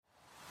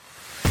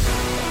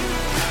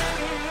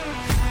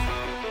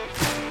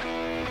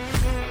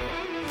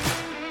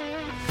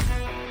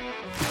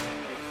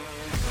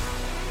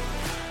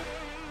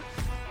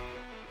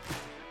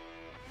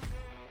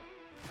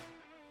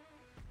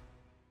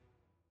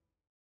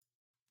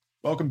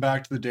Welcome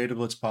back to the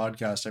Datablitz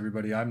Podcast,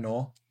 everybody. I'm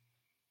Noel.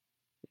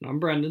 I'm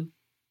Brendan.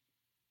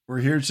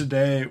 We're here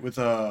today with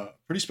a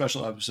pretty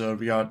special episode.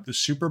 We got the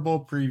Super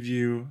Bowl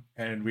preview,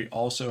 and we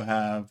also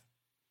have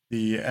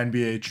the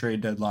NBA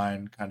trade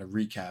deadline kind of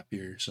recap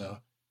here. So,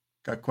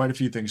 got quite a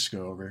few things to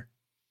go over.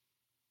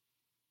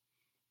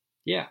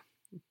 Yeah,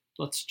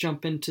 let's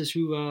jump into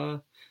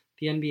the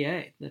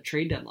NBA, the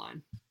trade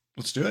deadline.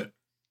 Let's do it.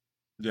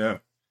 Yeah.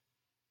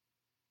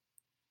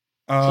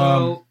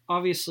 So,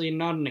 obviously,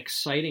 not an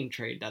exciting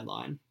trade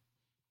deadline.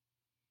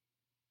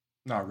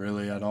 Not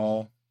really at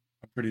all.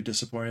 I'm pretty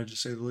disappointed, to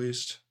say the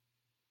least.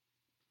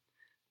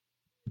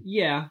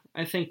 Yeah,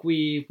 I think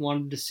we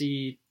wanted to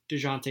see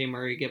DeJounte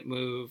Murray get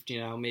moved,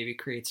 maybe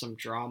create some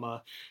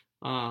drama.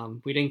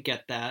 We didn't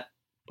get that,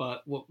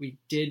 but what we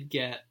did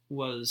get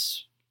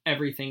was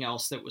everything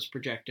else that was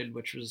projected,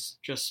 which was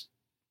just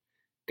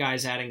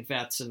guys adding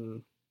vets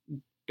and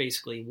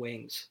basically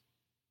wings.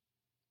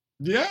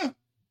 Yeah,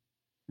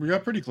 we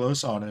got pretty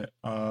close on it.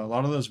 A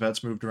lot of those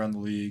vets moved around the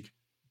league.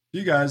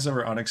 You guys that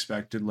were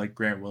unexpected, like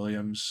Grant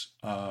Williams,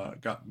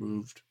 got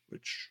moved,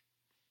 which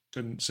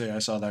couldn't say I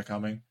saw that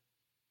coming.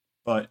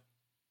 But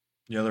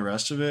yeah, the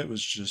rest of it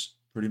was just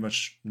pretty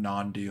much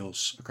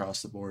non-deals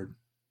across the board.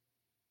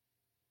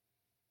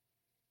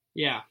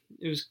 Yeah,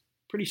 it was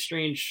pretty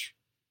strange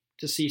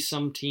to see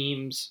some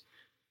teams,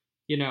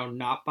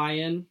 not buy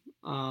in.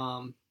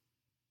 Kind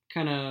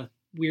of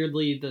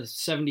weirdly, the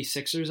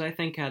 76ers, I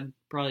think, had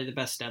probably the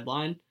best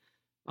deadline.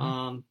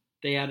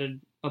 They added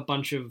a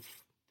bunch of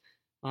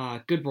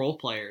good role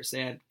players.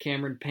 They had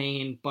Cameron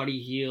Payne,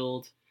 Buddy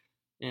Hield,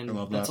 and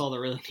that's all that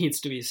really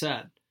needs to be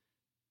said.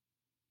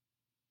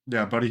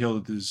 Yeah, Buddy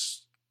Hield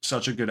is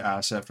such a good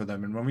asset for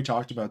them. And when we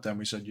talked about them,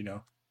 we said,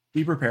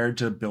 be prepared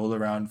to build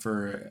around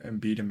for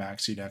Embiid and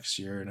Maxey next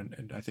year.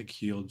 And I think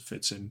Hield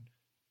fits in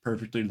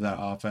perfectly to that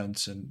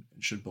offense and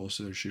should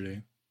bolster their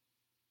shooting.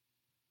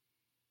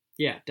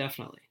 Yeah,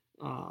 definitely.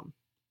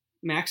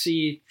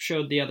 Maxey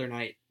showed the other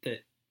night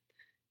that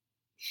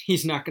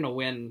he's not going to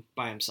win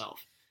by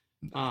himself.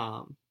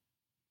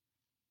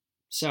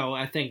 So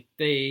I think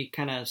they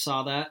kind of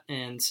saw that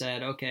and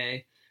said,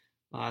 okay,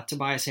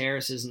 Tobias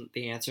Harris isn't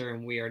the answer,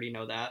 and we already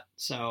know that.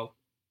 So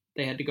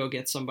they had to go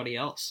get somebody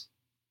else.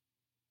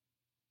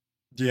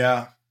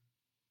 Yeah.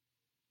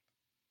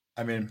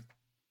 I mean,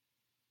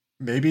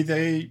 maybe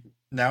they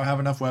now have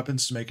enough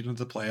weapons to make it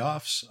into the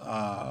playoffs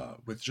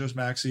with just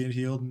Maxey and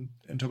Hield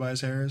and Tobias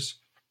Harris.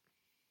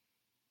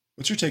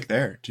 What's your take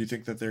there? Do you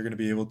think that they're going to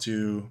be able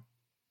to,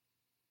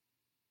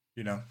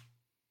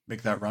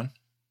 make that run?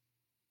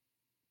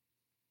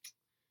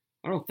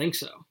 I don't think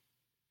so.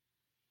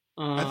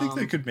 I think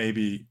they could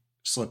maybe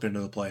slip into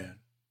the play-in.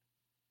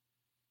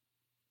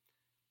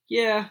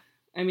 Yeah,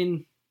 I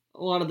mean,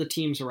 a lot of the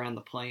teams around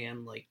the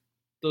play-in,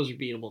 those are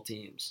beatable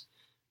teams.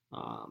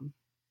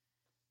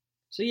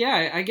 So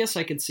yeah, I guess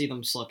I could see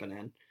them slipping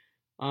in,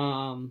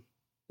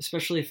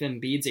 especially if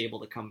Embiid's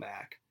able to come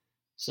back.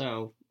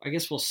 So I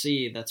guess we'll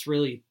see. That's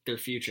really their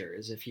future,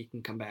 is if he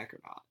can come back or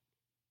not.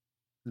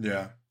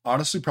 Yeah.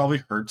 Honestly,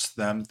 probably hurts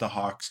them that the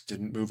Hawks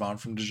didn't move on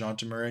from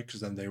DeJounte Murray, because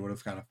then they would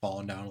have kind of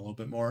fallen down a little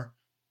bit more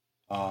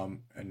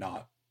and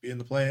not be in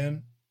the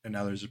play-in. And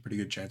now there's a pretty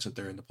good chance that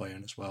they're in the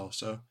play-in as well.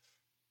 So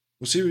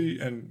we'll see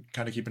and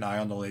kind of keep an eye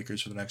on the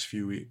Lakers for the next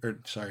few weeks.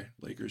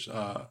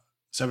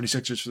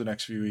 76ers for the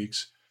next few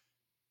weeks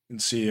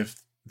and see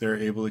if they're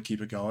able to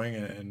keep it going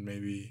and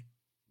maybe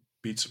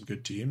beat some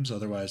good teams.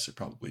 Otherwise, they're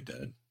probably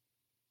dead.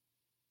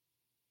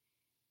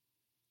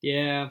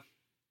 Yeah,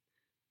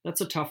 that's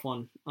a tough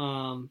one.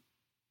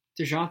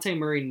 DeJounte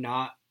Murray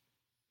not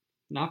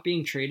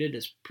being traded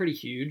is pretty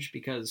huge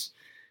because,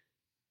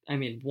 I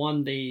mean,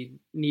 one, they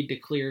need to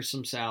clear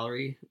some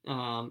salary,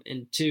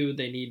 and two,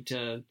 they need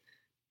to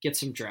get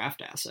some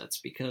draft assets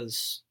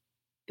because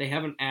they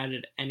haven't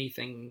added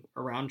anything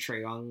around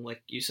Trae Young,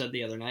 like you said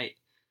the other night.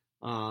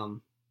 So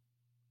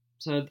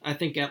I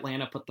think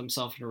Atlanta put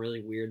themselves in a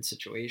really weird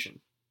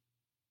situation.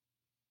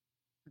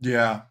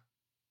 Yeah.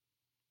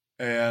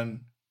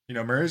 And,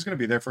 Murray's going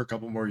to be there for a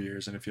couple more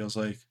years, and it feels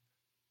like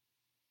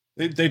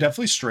they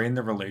definitely strained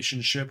the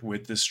relationship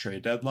with this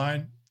trade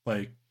deadline.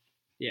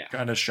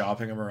 Kind of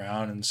shopping him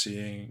around and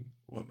seeing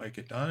what might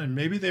get done. And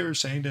maybe they were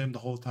saying to him the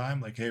whole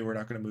time, like, hey, we're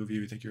not going to move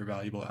you. We think you're a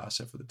valuable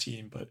asset for the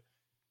team, but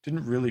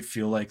didn't really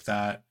feel like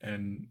that.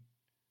 And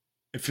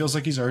it feels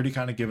like he's already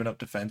kind of given up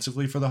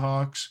defensively for the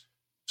Hawks.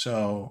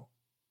 So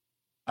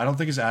I don't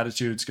think his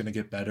attitude's going to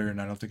get better,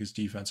 and I don't think his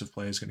defensive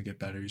play is going to get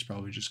better. He's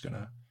probably just going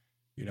to,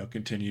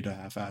 continue to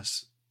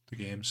half-ass the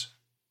games.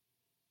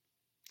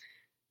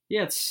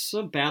 Yeah, it's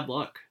a bad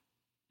luck.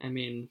 I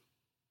mean,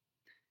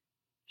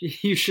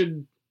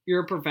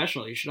 you're a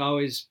professional. You should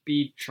always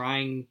be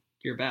trying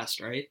your best,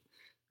 right?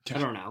 Yeah.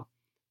 I don't know.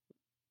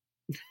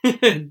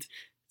 It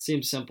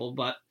seems simple,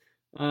 but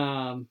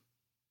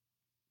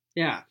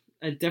yeah,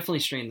 it definitely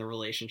strained the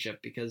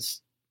relationship because,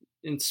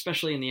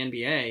 especially in the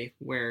NBA,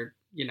 where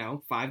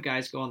 5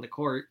 guys go on the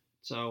court,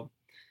 so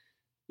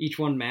each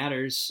one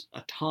matters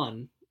a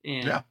ton.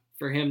 And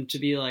for him to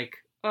be like,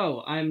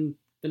 oh, I'm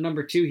the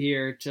number 2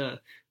 here, to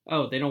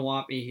oh, they don't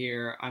want me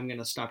here, I'm going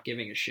to stop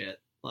giving a shit.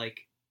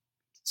 Like,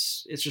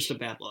 it's just a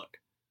bad look.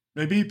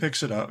 Maybe he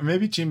picks it up.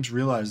 Maybe teams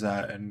realize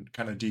that and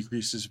kind of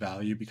decrease his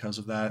value because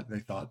of that. They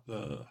thought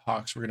the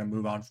Hawks were going to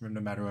move on from him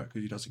no matter what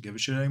because he doesn't give a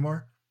shit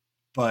anymore.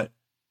 But,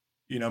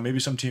 maybe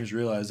some teams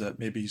realize that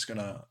maybe he's going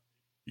to,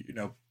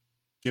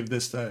 give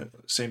this the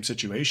same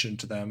situation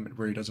to them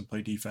where he doesn't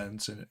play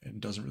defense and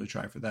doesn't really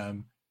try for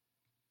them.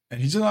 And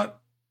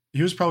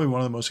he was probably one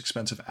of the most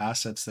expensive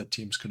assets that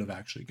teams could have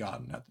actually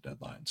gotten at the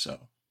deadline.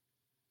 So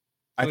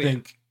I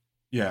think,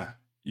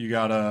 you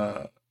got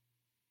to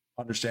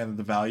understand that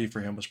the value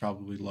for him was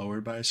probably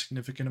lowered by a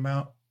significant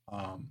amount.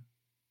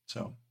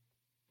 So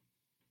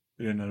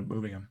they didn't end up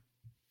moving him.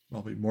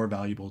 Well, be more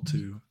valuable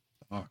to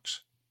the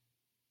Hawks.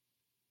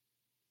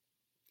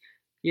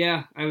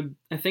 Yeah,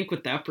 I think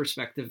with that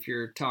perspective,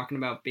 you're talking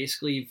about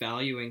basically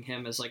valuing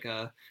him as like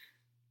a,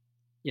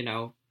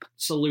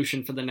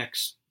 solution for the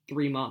next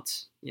 3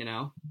 months,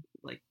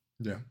 like,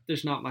 yeah,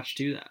 there's not much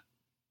to that.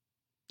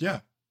 Yeah,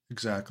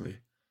 exactly.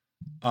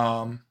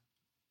 I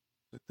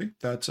think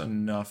that's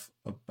enough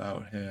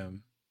about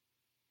him.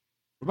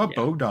 What about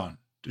Bogdan?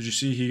 Did you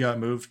see he got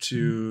moved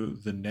to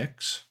the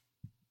Knicks?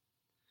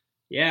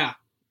 Yeah,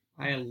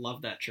 I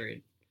love that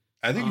trade.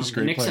 I think he's a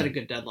great The Knicks player. had a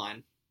good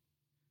deadline.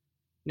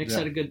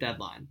 Had a good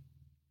deadline.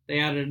 They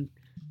added,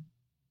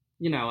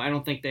 I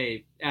don't think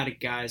they added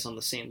guys on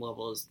the same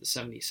level as the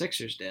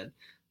 76ers did,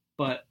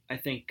 but I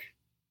think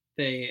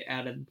they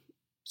added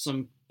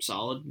some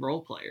solid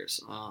role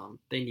players.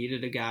 They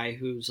needed a guy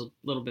who's a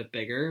little bit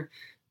bigger,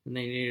 and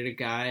they needed a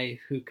guy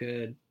who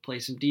could play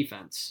some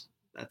defense.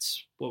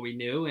 That's what we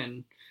knew,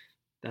 and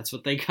that's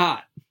what they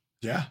got.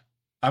 Yeah,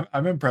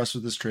 I'm impressed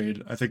with this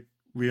trade. I think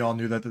we all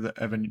knew that the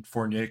Evan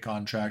Fournier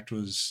contract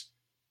was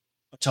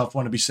a tough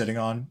one to be sitting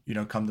on,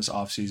 come this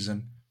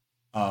offseason.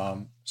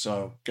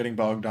 So getting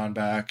Bogdan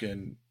back,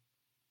 and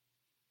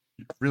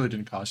it really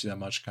didn't cost you that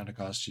much, kind of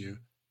cost you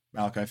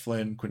Malachi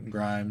Flynn, Quentin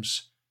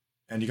Grimes,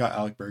 and you got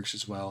Alec Burks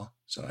as well.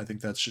 So I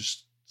think that's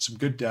just some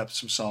good depth,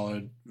 some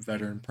solid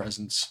veteran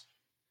presence.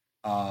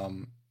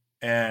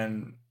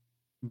 And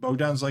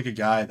Bogdan's like a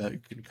guy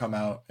that can come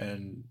out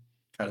and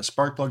kind of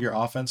spark plug your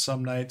offense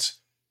some nights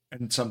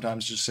and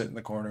sometimes just sit in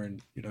the corner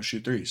and,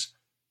 shoot threes.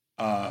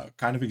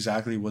 Kind of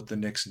exactly what the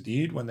Knicks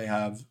need when they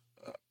have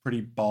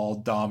pretty ball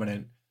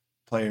dominant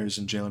players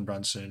in Jalen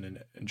Brunson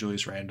and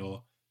Julius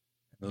Randle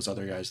and those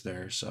other guys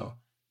there. So,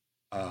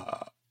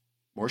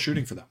 more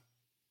shooting for them.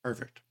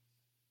 Perfect.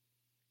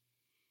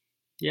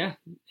 Yeah.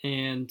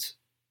 And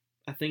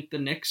I think the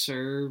Knicks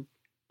are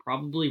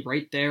probably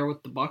right there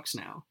with the Bucks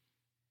now.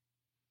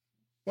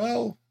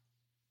 Well,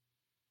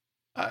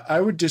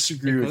 I would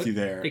disagree with you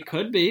there. It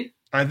could be.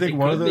 I think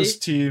one of those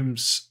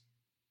teams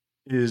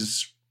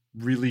is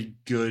really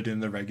good in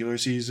the regular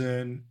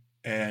season,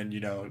 and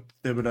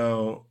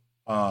Thibodeau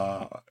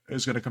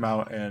is going to come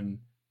out and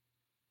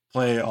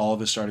play all of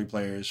his starting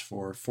players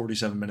for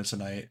 47 minutes a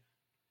night,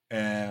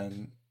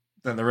 and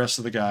then the rest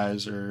of the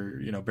guys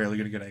are barely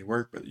going to get any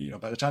work. But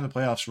by the time the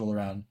playoffs roll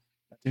around,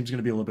 that team's going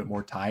to be a little bit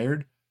more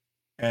tired.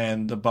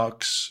 And the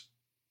Bucks,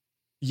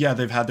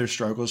 they've had their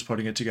struggles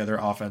putting it together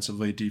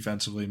offensively,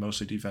 defensively,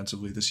 mostly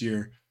defensively this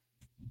year.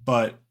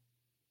 But,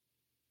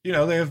 they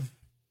have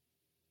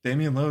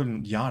Damian Lillard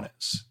and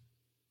Giannis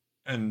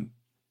and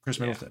Chris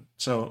Middleton.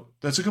 So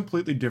that's a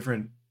completely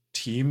different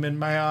team in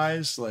my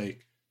eyes.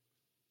 Like,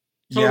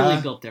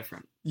 totally built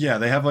different. Yeah,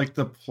 they have like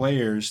the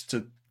players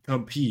to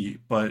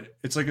compete, but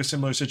it's like a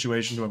similar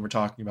situation to when we're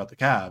talking about the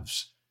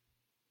Cavs.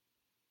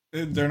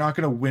 They're not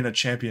going to win a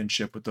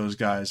championship with those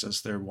guys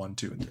as their 1,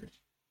 2, and 3.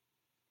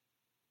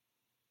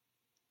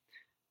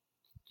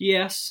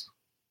 Yes.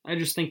 I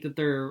just think that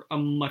they're a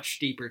much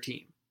deeper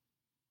team.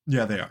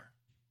 Yeah, they are.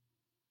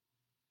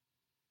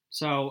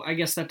 So I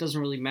guess that doesn't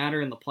really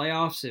matter in the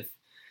playoffs if,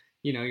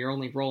 you're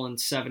only rolling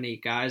 7,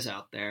 8 guys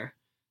out there.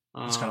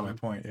 That's kind of my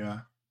point, yeah.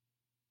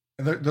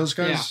 And those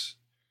guys,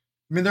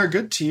 I mean, they're a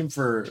good team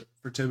for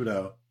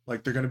Thibodeau.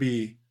 Like,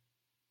 they're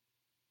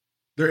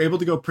able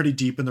to go pretty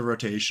deep in the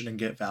rotation and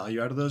get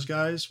value out of those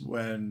guys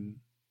when,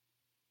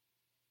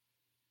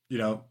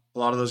 a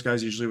lot of those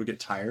guys usually would get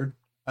tired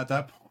at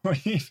that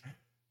point,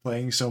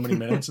 playing so many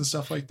minutes and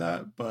stuff like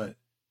that. But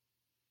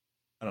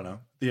I don't know.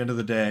 At the end of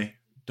the day,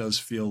 it does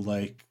feel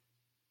like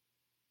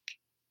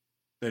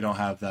they don't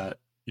have that,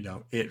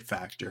 it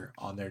factor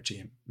on their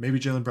team. Maybe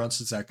Jalen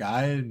Brunson's that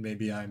guy, and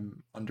maybe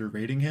I'm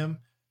underrating him,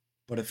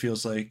 but it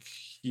feels like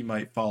he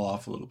might fall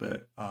off a little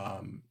bit.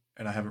 And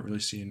I haven't really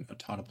seen a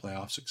ton of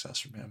playoff success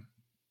from him.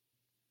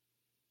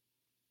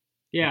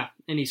 Yeah,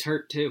 and he's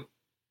hurt too.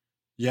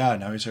 Yeah,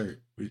 now he's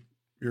hurt. We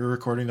were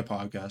recording the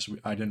podcast.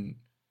 We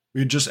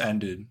had just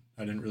ended.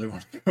 I didn't really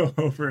want to go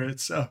over it,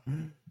 so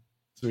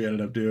we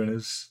ended up doing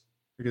is,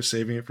 I guess,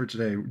 saving it for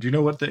today. Do you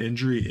know what the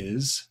injury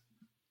is?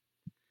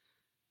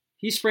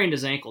 He sprained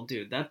his ankle,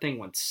 dude. That thing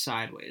went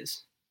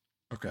sideways.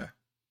 Okay.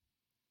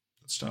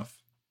 That's tough.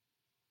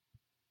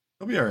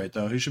 He'll be all right,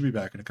 though. He should be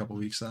back in a couple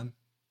weeks then.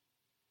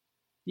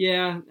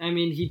 Yeah, I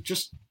mean, he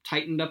just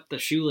tightened up the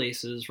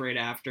shoelaces right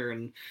after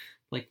and,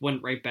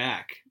 went right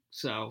back.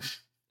 So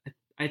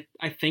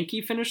I think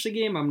he finished the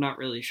game. I'm not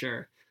really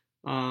sure.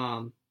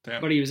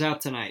 But he was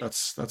out tonight.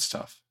 That's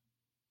tough.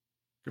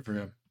 Good for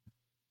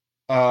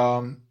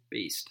him.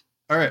 Beast.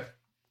 All right.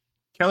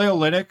 Kelly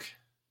Olynyk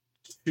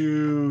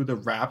to the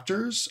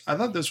Raptors. I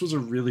thought this was a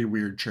really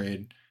weird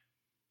trade.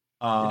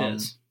 It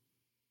is.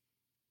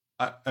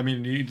 I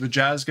mean, the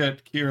Jazz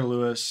get Kira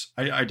Lewis.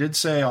 I did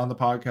say on the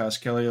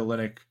podcast, Kelly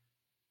Olynyk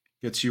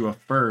gets you a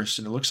first,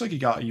 and it looks like he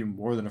got you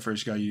more than a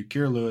first. He got you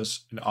Kira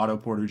Lewis and Otto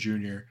Porter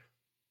Jr.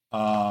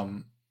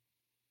 Another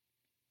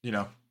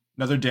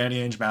Danny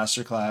Ainge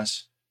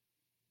masterclass,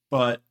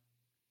 but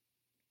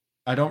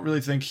I don't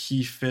really think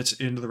he fits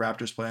into the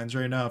Raptors' plans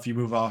right now. If you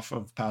move off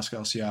of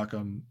Pascal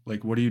Siakam,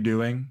 like, what are you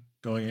doing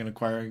going and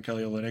acquiring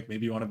Kelly Olynyk?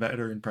 Maybe you want a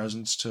veteran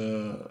presence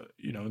to,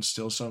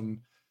 instill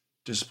some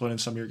discipline in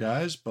some of your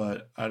guys,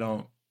 but I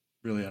don't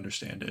really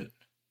understand it.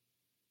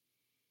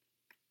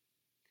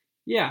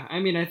 Yeah, I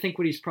mean, I think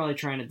what he's probably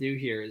trying to do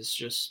here is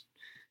just,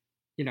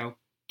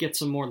 get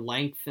some more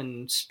length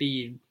and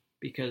speed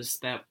because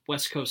that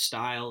West Coast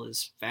style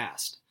is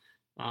fast.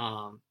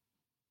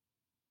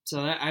 So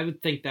I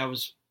would think that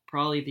was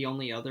probably the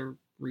only other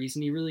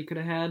reason he really could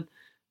have had.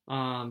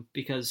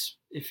 Because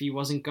if he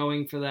wasn't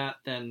going for that,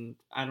 then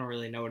I don't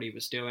really know what he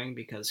was doing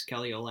because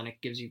Kelly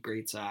Olynyk gives you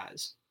great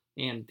size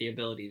and the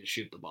ability to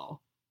shoot the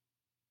ball.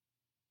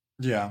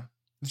 Yeah.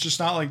 It's just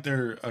not like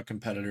they're a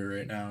competitor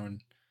right now,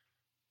 and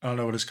I don't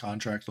know what his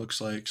contract looks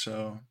like,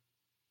 so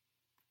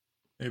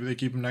maybe they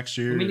keep him next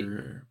year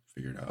or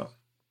figure it out.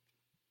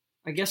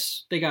 I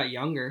guess they got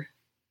younger.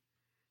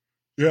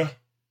 Yeah.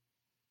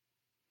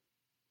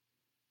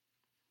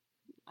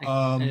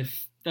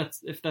 If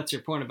that's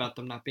your point about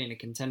them not being a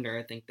contender,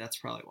 I think that's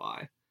probably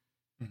why.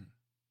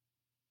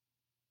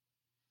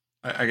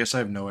 I guess I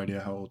have no idea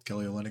how old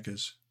Kelly Olynyk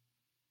is.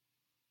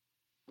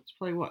 It's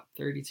probably,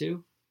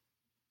 32?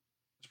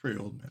 It's pretty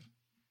old, man.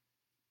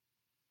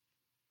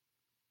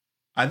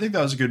 I think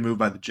that was a good move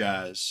by the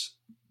Jazz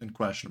and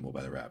questionable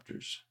by the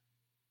Raptors.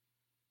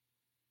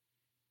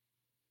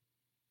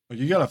 Well,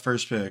 you got a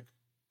first pick,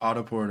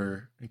 Otto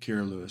Porter and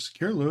Kira Lewis.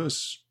 Kira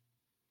Lewis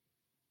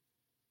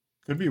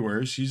could be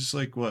worse. He's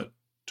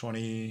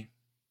 23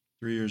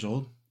 years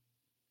old?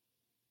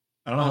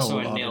 I don't know also,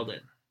 how old I nailed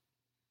it.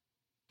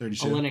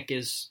 32. Olynyk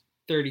is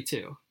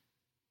 32.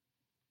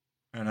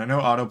 And I know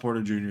Otto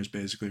Porter Jr. is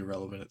basically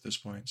irrelevant at this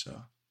point,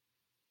 so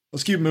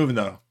let's keep moving,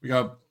 though. We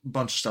got a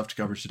bunch of stuff to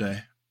cover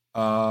today.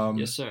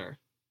 Yes, sir.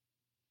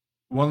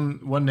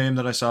 One name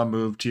that I saw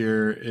moved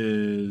here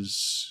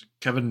is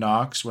Kevin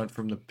Knox went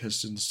from the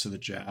Pistons to the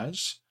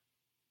Jazz.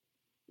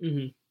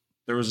 Mm-hmm.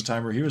 There was a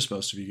time where he was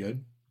supposed to be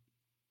good.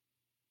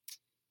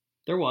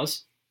 There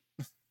was.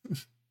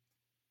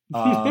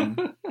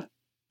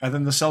 And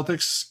then the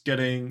Celtics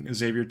getting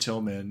Xavier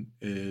Tillman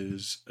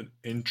is an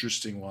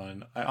interesting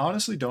one. I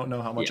honestly don't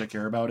know how much I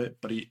care about it,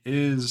 but he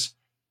is,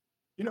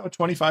 a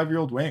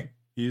 25-year-old wing.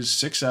 He's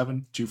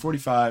 6'7",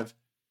 245,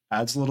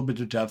 adds a little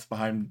bit of depth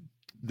behind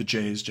the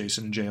Jays,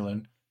 Jason and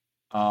Jalen.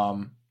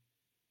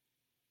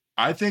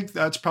 I think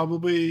that's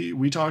probably,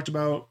 we talked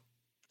about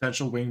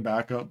potential wing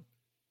backup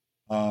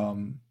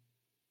coming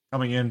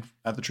in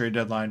at the trade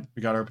deadline.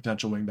 We got our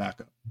potential wing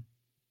backup.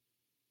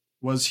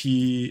 Is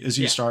he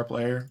a star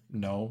player?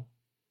 No.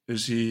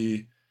 Is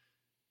he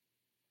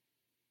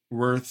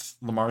worth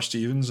Lamar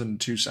Stevens in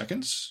 2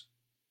 seconds?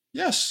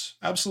 Yes,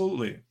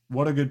 absolutely.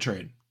 What a good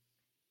trade.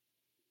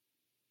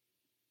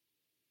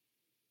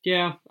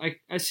 Yeah,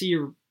 I see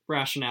your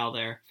rationale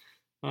there.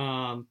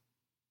 I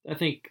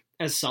think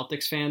as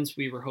Celtics fans,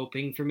 we were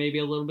hoping for maybe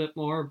a little bit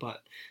more,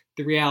 but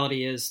the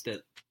reality is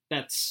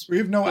we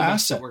have no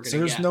assets.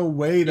 There's no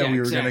way that we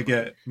were going to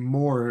get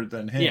more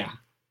than him. Yeah.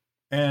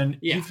 And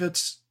he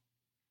fits.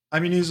 I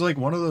mean, he's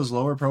one of those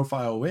lower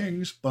profile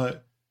wings,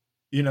 but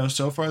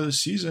so far this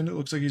season, it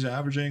looks like he's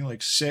averaging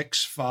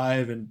 6,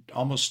 5, and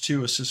almost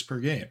 2 assists per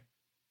game.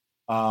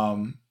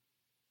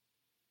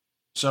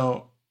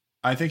 So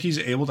I think he's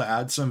able to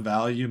add some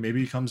value. Maybe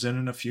he comes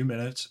in a few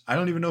minutes. I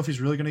don't even know if he's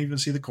really going to even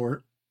see the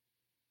court,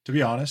 to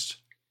be honest.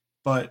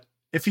 But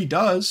if he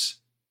does,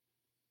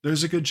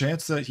 there's a good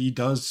chance that he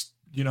does,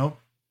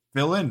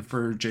 fill in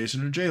for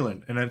Jason or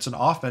Jalen. And it's an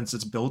offense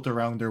that's built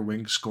around their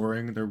wing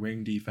scoring, their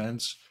wing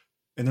defense,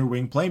 and their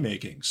wing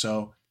playmaking.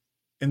 So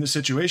in the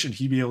situation,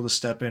 he'd be able to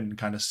step in and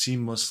kind of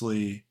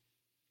seamlessly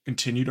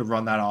continue to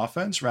run that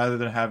offense rather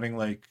than having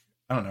I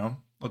don't know,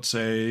 let's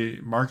say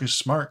Marcus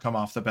Smart come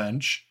off the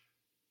bench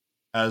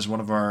as one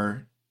of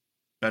our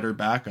better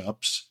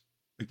backups.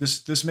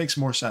 This makes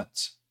more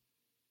sense.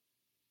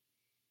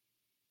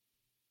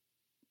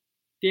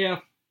 Yeah.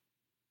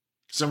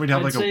 So we'd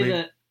have I'd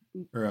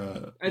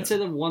say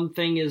the one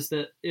thing is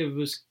that it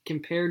was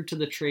compared to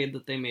the trade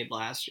that they made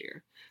last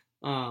year,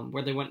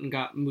 where they went and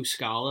got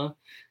Muscala,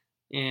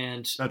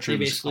 and they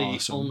basically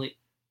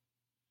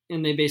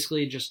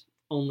just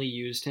only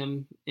used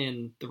him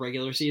in the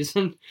regular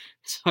season.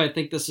 So I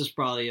think this is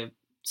probably a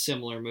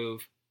similar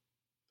move.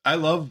 I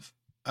love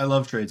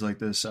trades like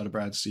this out of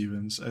Brad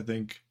Stevens. I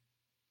think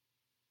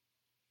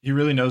he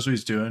really knows what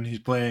he's doing. He's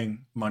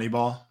playing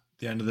Moneyball at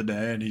the end of the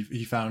day, and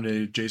he found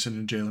a Jason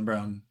and Jaylen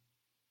Brown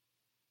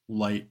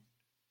light.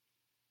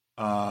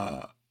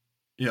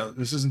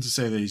 This isn't to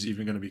say that he's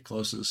even going to be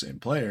close to the same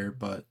player,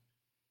 but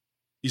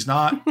he's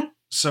not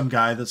some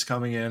guy that's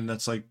coming in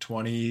that's like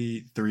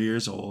 23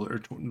 years old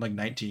or like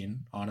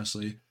 19,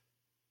 honestly.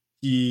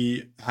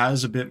 He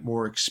has a bit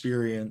more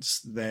experience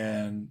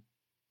than,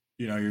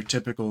 your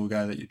typical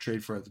guy that you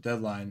trade for at the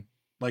deadline,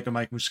 like a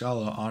Mike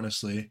Muscala,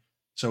 honestly.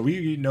 So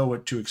we know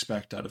what to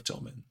expect out of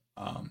Tillman.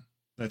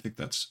 I think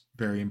that's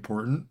very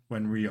important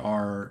when we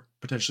are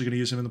potentially going to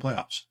use him in the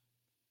playoffs.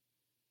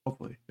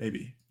 Hopefully,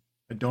 maybe.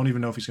 I don't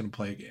even know if he's going to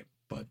play a game,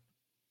 but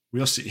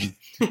we'll see.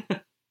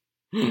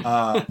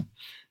 I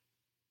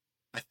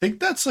think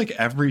that's like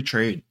every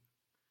trade.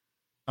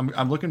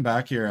 I'm looking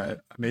back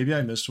here. Maybe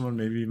I missed one.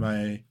 Maybe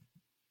my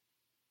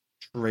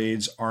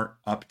trades aren't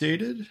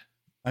updated.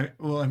 We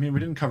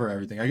didn't cover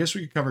everything. I guess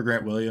we could cover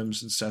Grant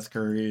Williams and Seth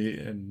Curry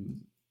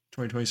and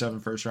 2027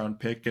 first round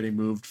pick getting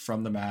moved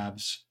from the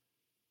Mavs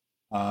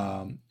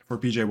for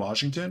PJ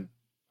Washington.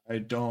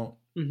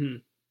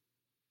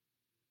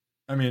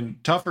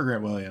 Tough for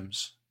Grant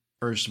Williams.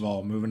 First of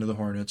all, moving to the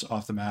Hornets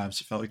off the Mavs.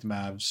 It felt like the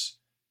Mavs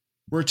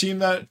were a team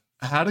that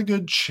had a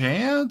good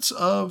chance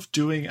of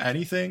doing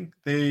anything.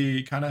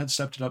 They kind of had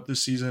stepped it up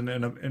this season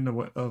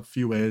in a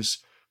few ways.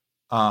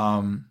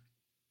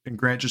 And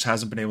Grant just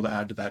hasn't been able to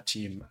add to that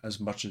team as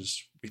much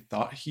as we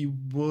thought he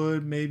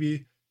would,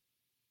 maybe.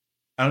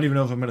 I don't even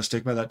know if I'm going to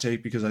stick by that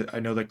take because I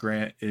know that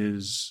Grant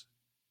is,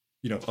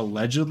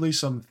 allegedly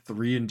some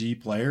 3-and-D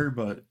player,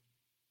 but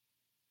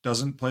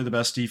doesn't play the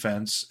best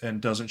defense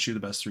and doesn't shoot the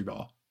best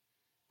 3-ball.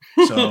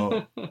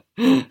 So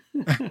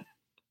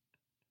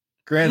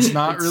Grant's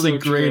not really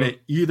great at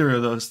either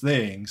of those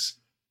things.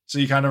 So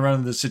you kind of run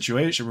into the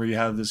situation where you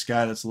have this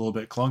guy that's a little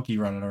bit clunky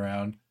running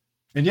around.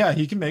 And yeah,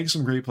 he can make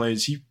some great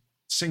plays. He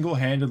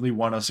single-handedly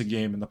won us a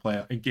game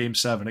in game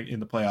 7 in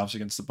the playoffs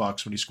against the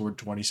Bucks when he scored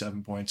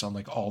 27 points on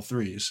like all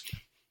threes.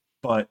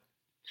 But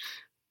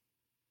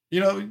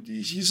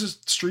he's a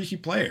streaky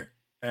player,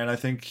 and I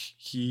think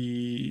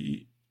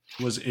he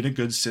was in a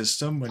good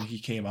system when he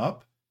came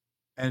up,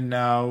 and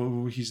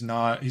now he's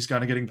not. He's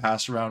kind of getting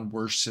passed around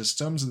worse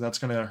systems, and that's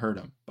going to hurt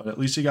him. But at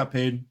least he got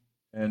paid,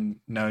 and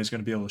now he's going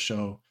to be able to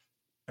show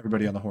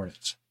everybody on the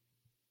Hornets.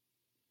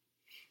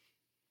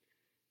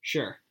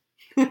 Sure.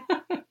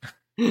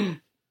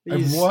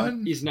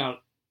 He's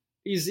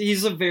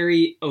a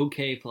very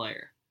okay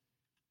player.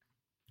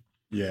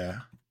 Yeah.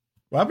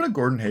 What happened to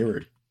Gordon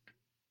Hayward?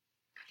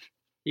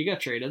 He got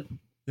traded.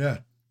 Yeah.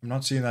 I'm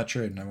not seeing that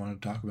trade, and I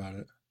wanted to talk about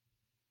it.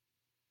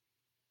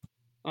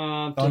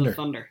 To the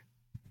Thunder.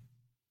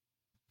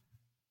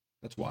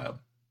 That's wild.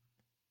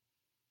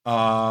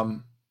 For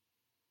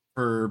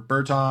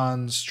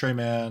Bertans,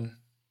 Treyman,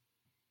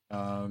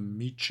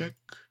 Michik,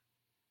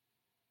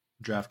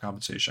 draft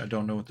compensation. I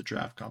don't know what the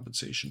draft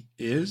compensation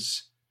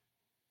is.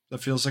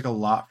 That feels like a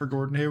lot for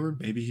Gordon Hayward.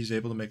 Maybe he's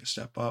able to make a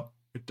step up.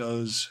 It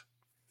does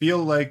feel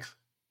like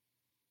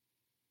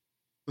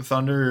the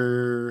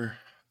Thunder,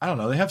 I don't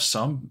know, they have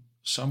some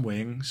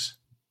wings,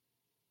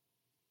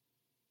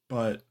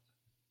 but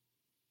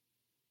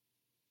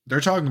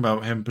they're talking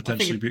about him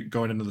potentially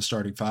going into the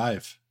starting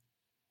 5.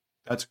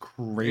 That's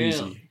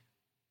crazy. Really?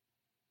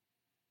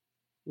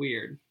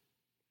 Weird.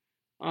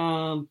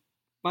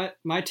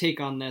 My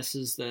take on this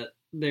is that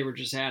they were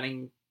just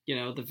adding,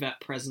 the vet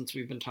presence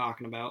we've been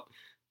talking about.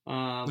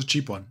 The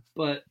cheap one.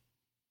 But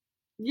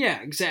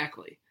yeah,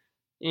 exactly.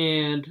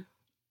 And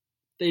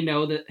they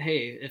know that,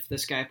 hey, if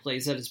this guy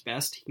plays at his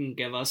best, he can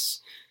give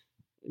us,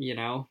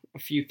 a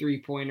few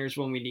 3-pointers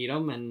when we need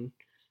them, and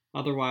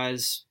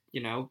otherwise,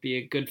 be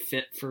a good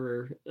fit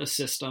for a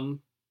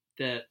system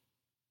that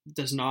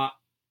does not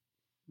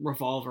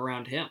revolve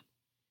around him.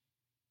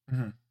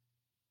 Mm-hmm.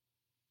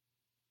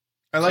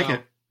 I like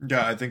it.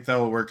 Yeah, I think that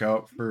will work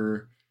out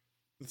for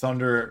the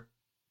Thunder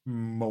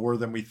more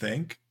than we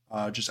think.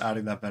 Just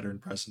adding that veteran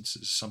presence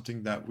is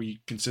something that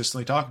we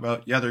consistently talk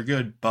about. Yeah, they're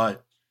good,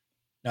 but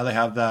now they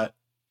have that.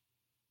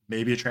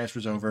 Maybe a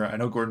transfer's over. I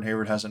know Gordon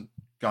Hayward hasn't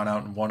gone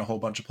out and won a whole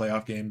bunch of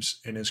playoff games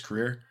in his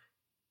career.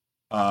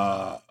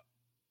 I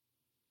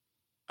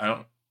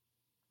don't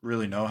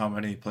really know how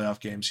many playoff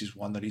games he's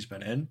won that he's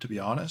been in, to be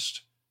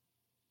honest.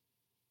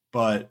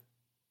 But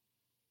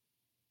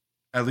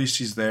at least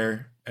he's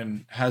there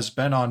and has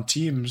been on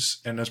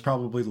teams and has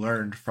probably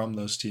learned from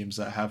those teams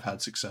that have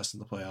had success in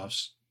the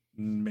playoffs,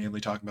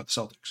 mainly talking about the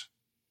Celtics.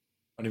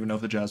 I don't even know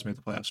if the Jazz made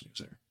the playoffs when he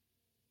was there.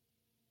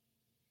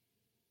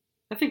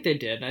 I think they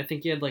did. I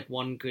think he had like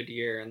one good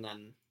year and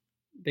then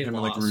they Him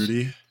lost. And like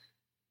Rudy?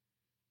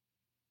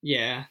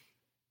 Yeah.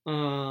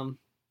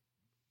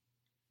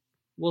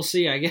 We'll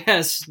see, I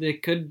guess.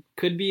 It could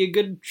be a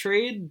good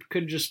trade.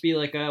 Could just be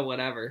like,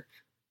 whatever.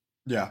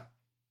 Yeah.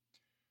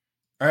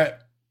 All right.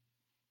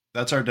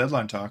 That's our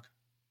deadline talk.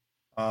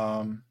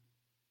 So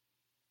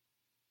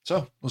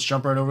let's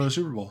jump right over to the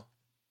Super Bowl.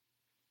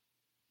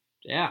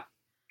 Yeah.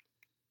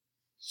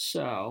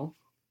 So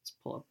let's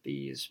pull up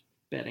these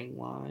betting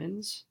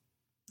lines.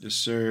 Yes,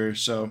 sir.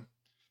 So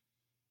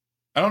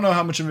I don't know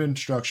how much of an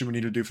introduction we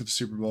need to do for the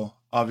Super Bowl.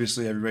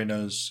 Obviously, everybody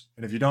knows.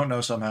 And if you don't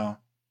know somehow,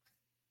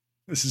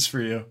 This is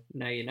for you.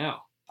 Now you know.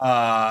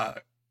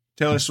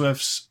 Taylor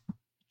Swift's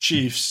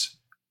Chiefs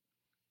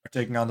are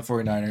taking on the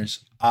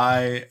 49ers.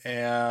 I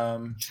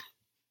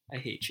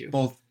hate you.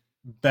 Both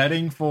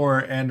betting for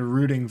and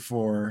rooting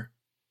for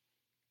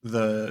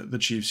the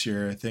Chiefs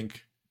here. I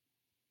think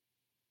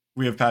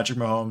we have Patrick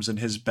Mahomes and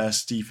his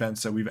best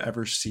defense that we've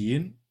ever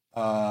seen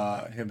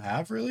him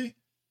have, really.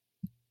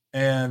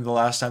 And the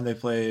last time they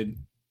played,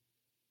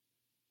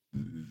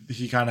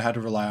 he kind of had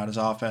to rely on his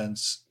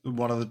offense.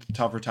 One of the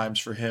tougher times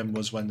for him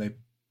was when they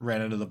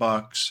ran into the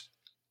Bucs,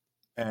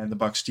 and the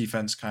Bucs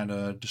defense kind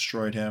of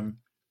destroyed him.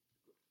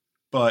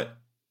 But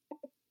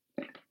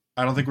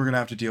I don't think we're going to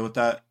have to deal with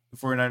that. The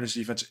 49ers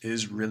defense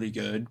is really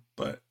good,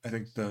 but I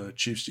think the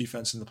Chiefs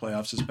defense in the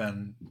playoffs has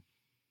been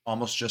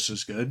almost just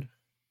as good.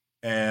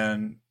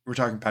 And we're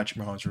talking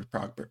Patrick Mahomes with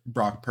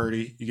Brock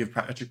Purdy. You give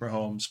Patrick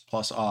Mahomes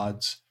plus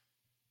odds.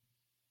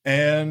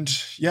 And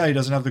yeah, he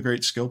doesn't have the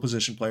great skill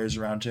position players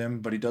around him,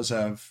 but he does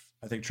have,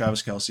 I think,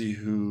 Travis Kelce,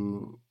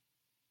 who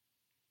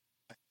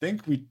I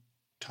think we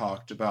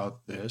talked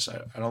about this.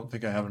 I don't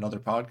think I have another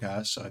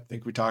podcast, so I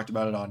think we talked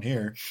about it on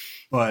here.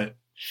 But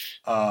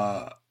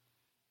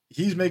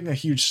he's making a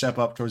huge step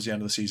up towards the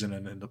end of the season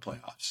and in the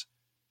playoffs.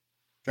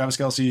 Travis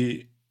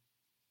Kelce,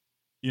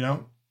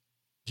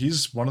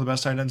 he's one of the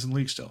best tight ends in the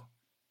league still.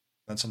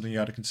 That's something you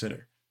got to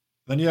consider.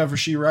 Then you have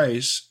Rashee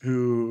Rice,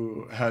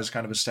 who has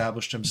kind of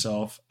established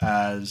himself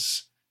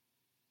as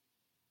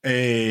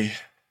one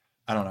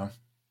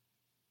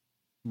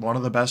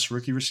of the best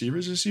rookie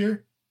receivers this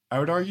year, I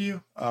would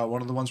argue.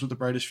 One of the ones with the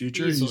brightest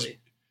future.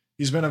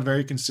 He's been a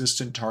very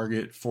consistent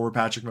target for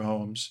Patrick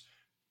Mahomes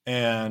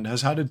and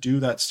has had to do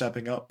that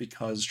stepping up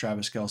because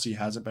Travis Kelce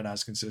hasn't been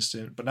as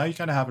consistent. But now you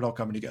kind of have it all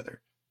coming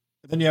together.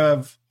 But then you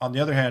have, on the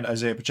other hand,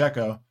 Isaiah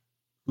Pacheco,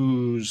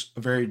 who's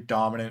a very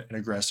dominant and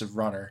aggressive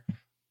runner.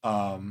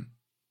 And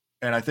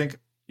I think,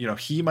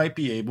 he might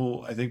be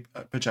able, I think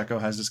Pacheco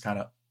has this kind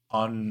of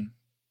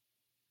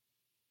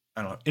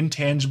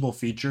intangible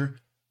feature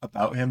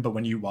about him, but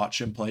when you watch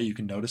him play, you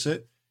can notice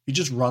it. He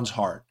just runs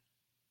hard.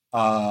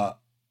 And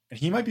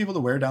he might be able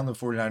to wear down the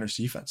 49ers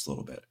defense a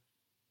little bit.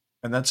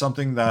 And that's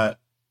something that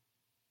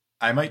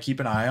I might keep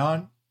an eye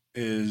on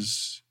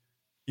is,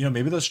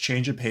 maybe those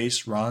change of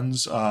pace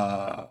runs,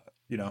 end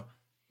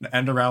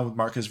around with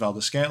Marquez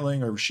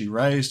Valdes-Scantling or Rashee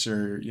Rice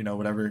or,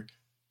 whatever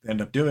they end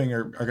up doing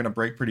are going to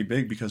break pretty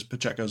big because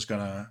Pacheco's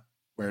going to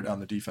wear down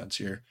the defense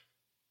here.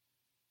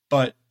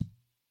 But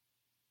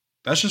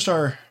that's just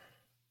our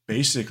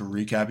basic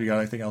recap. You got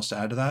anything else to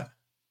add to that?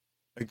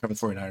 I can cover the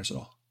 49ers at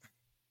all.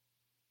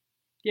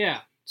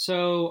 Yeah.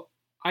 So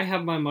I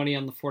have my money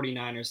on the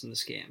 49ers in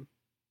this game.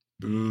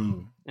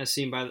 Boo. As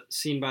seen by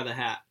the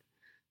hat.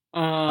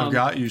 I've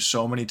got you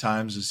so many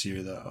times this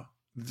year, though.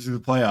 Through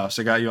the playoffs,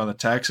 I got you on the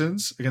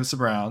Texans against the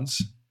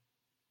Browns.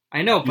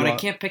 I know, but I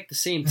can't pick the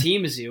same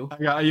team as you. I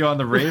got you on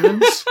the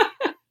Ravens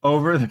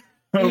over the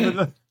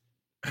Texans.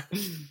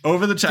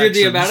 Dude,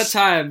 the amount of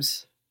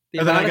times.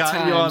 And then I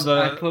got you on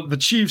the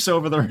Chiefs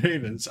over the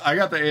Ravens. I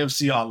got the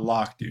AFC on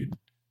lock, dude.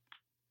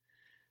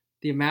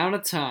 The amount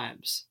of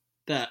times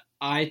that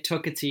I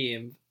took a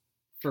team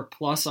for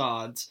plus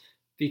odds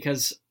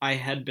because I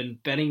had been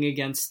betting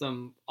against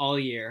them all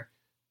year,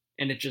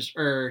 and it just,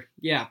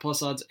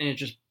 plus odds, and it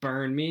just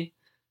burned me.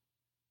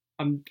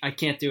 I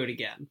can't do it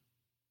again.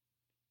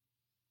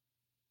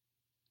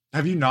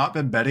 Have you not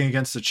been betting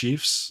against the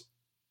Chiefs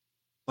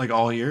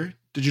all year?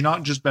 Did you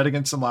not just bet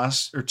against them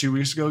 2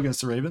 weeks ago against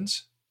the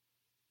Ravens?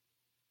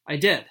 I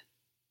did.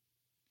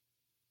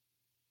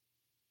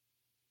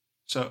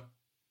 So,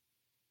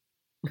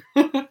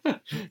 but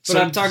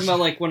I'm talking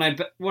about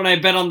when I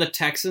bet on the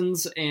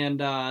Texans and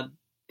the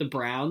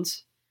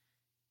Browns.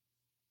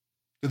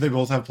 Did they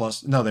both have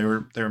plus? No, they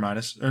were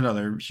minus. Or no,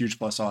 they were huge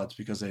plus odds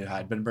because they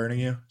had been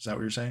burning you. Is that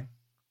what you're saying?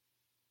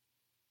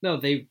 No,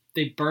 they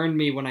burned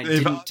me when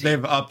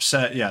they've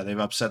upset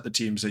the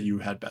teams that you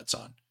had bets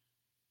on.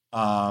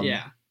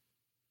 Yeah.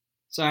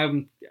 So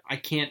I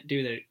can't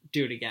do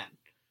it again.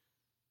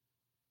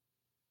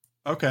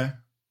 Okay.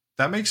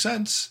 That makes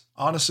sense.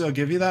 Honestly, I'll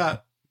give you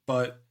that.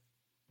 But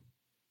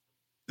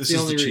this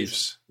is the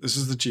Chiefs. This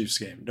is the Chiefs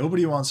game.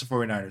 Nobody wants the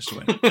 49ers to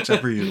win,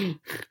 except for you.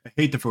 I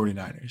hate the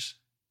 49ers.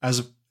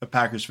 As a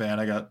Packers fan,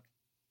 I don't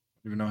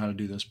even know how to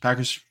do this.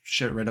 Packers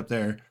shit right up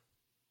there.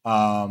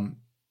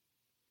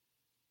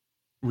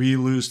 We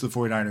lose to the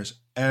 49ers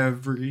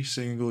every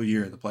single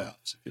year in the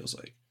playoffs, it feels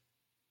like.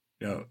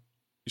 You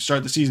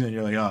start the season and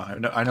you're like,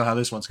 oh, I know how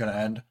this one's going to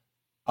end.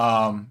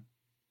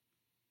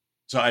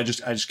 So I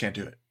just can't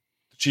do it.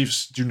 The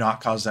Chiefs do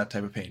not cause that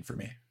type of pain for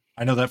me.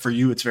 I know that for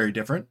you it's very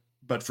different,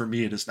 but for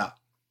me it is not.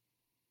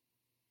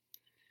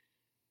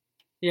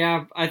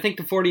 Yeah, I think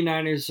the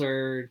 49ers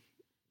are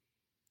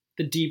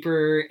the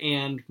deeper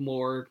and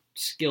more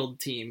skilled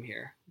team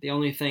here. The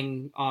only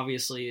thing,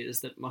 obviously,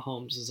 is that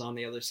Mahomes is on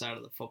the other side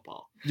of the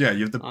football. Yeah,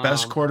 you have the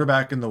best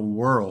quarterback in the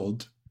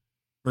world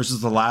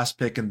versus the last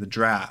pick in the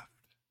draft.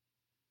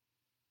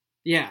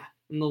 Yeah,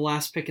 and the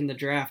last pick in the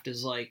draft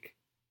is,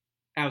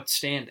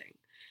 outstanding.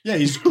 Yeah,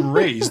 he's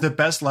great. He's the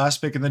best last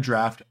pick in the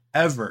draft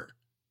ever.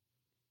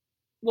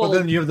 Well, but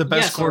then you have the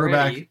best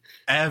quarterback already.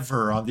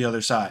 ever on the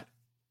other side.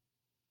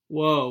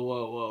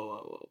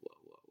 Whoa.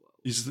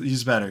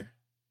 He's better.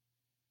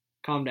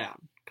 Calm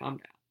down.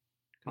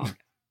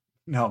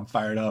 No, I'm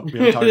fired up. We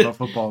haven't talked about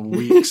football in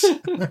weeks.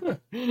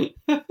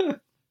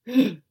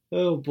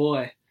 Oh,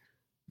 boy.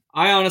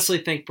 I honestly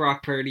think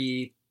Brock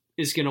Purdy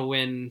is going to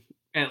win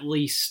at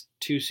least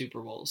 2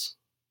 Super Bowls.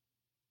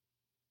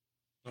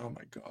 Oh,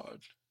 my God.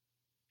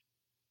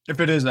 If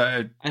it is,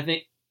 I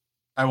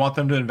want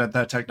them to invent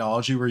that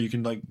technology where you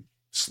can, like,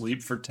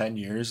 sleep for 10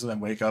 years and then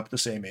wake up the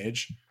same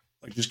age.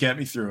 Like, just get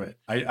me through it.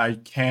 I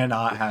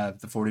cannot have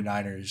the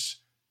 49ers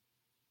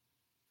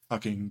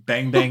fucking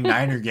bang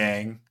Niner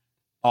gang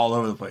all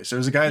over the place. There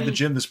was a guy at the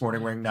gym this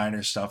morning wearing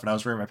Niners stuff, and I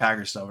was wearing my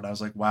Packers stuff, and I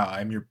was like, wow,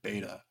 I'm your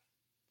beta.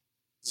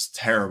 It's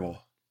terrible.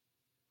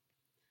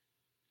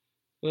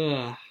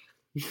 Don't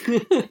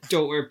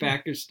wear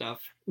Packers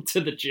stuff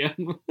to the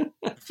gym.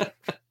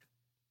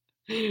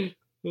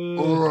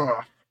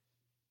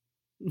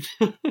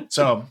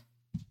 So,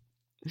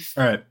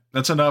 all right,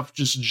 that's enough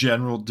just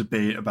general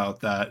debate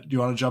about that. Do you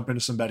want to jump into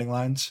some betting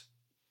lines?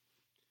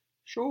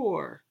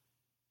 Sure.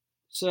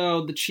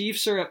 So the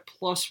Chiefs are at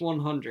plus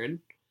 100,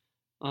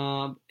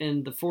 and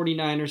the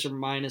 49ers are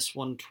minus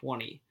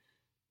 120.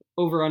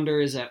 Over-under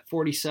is at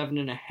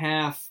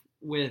 47.5,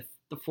 with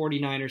the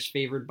 49ers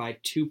favored by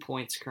 2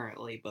 points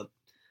currently, but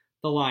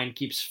the line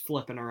keeps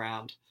flipping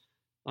around.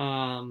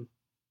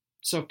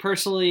 So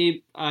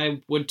personally,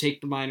 I would take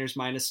the Niners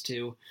minus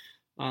 2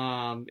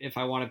 if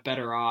I wanted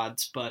better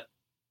odds, but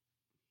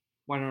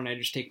why don't I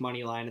just take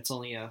money line? It's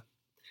only a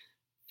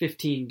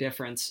 15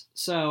 difference.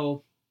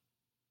 So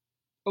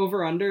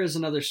over under is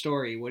another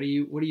story. What do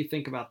you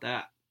think about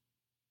that?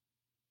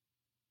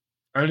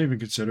 I didn't even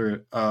consider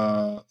it.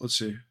 Let's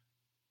see.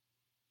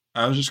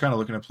 I was just kind of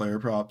looking at player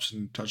props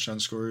and touchdown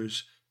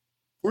scores.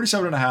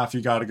 47.5, you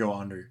got to go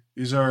under.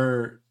 These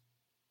are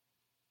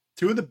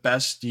 2 of the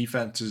best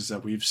defenses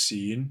that we've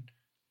seen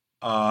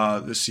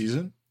this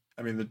season.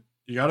 I mean,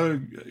 you got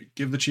to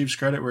give the Chiefs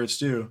credit where it's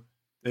due.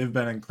 They've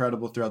been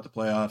incredible throughout the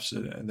playoffs,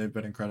 and they've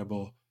been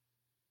incredible.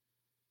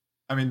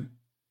 I mean,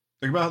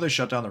 think about how they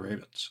shut down the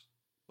Ravens.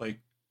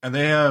 And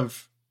they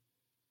have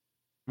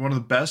one of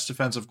the best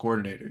defensive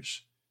coordinators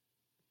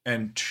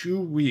and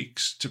 2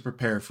 weeks to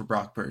prepare for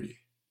Brock Purdy.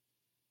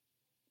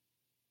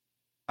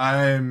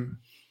 I'm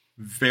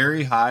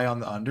very high on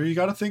the under. You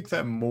got to think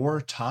that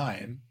more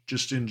time,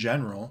 just in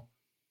general,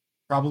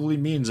 probably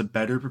means a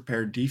better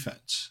prepared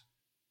defense.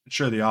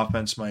 Sure, the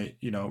offense might,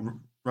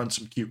 run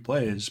some cute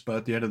plays, but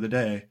at the end of the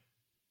day,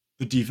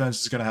 the defense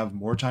is going to have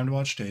more time to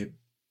watch tape.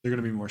 They're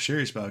going to be more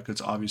serious about it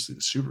because it's obviously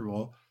the Super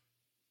Bowl.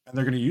 And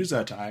they're going to use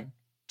that time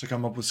to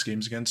come up with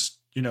schemes against,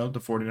 the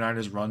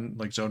 49ers run,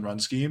 like zone run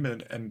scheme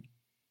and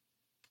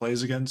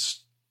plays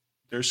against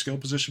their skill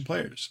position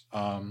players.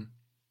 And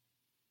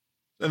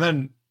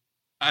then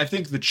I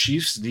think the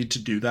Chiefs need to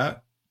do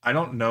that. I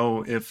don't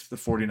know if the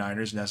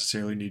 49ers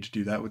necessarily need to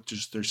do that with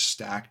just their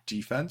stacked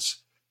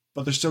defense,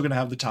 but they're still going to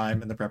have the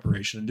time and the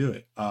preparation to do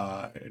it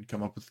and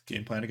come up with a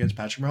game plan against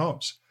Patrick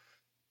Mahomes.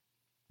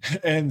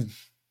 And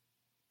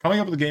coming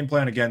up with a game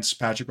plan against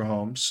Patrick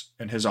Mahomes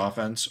and his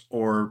offense,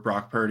 or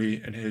Brock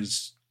Purdy and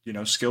his,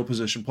 skill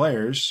position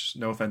players,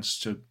 no offense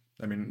to,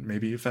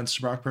 maybe offense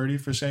to Brock Purdy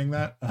for saying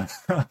that.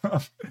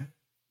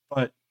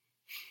 But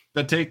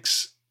that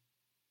takes,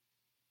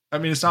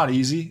 it's not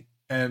easy,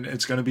 and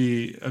it's going to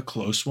be a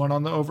close one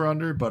on the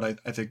over-under, but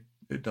I think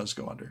it does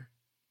go under.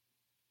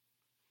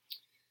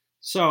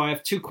 So I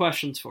have 2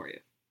 questions for you.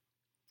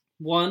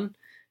 One,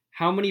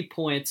 how many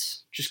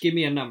points, just give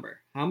me a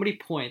number, how many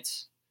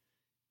points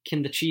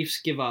can the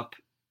Chiefs give up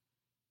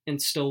and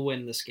still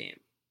win this game?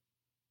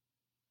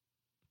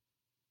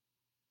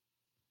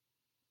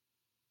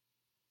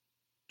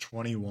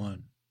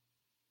 21.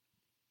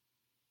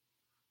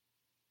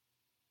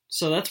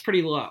 So that's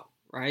pretty low,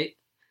 right?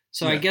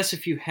 So yeah. I guess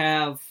if you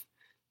have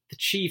the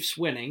Chiefs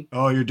winning...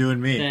 Oh, you're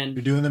doing me.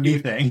 You're doing the me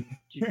thing.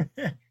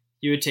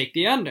 You would take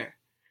the under.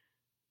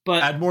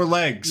 But add more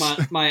legs.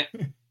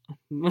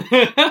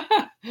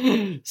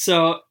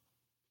 So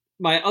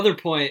my other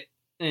point,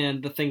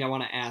 and the thing I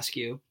want to ask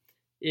you,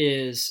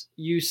 is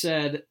you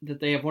said that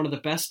they have one of the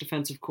best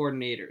defensive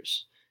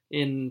coordinators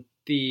in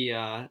the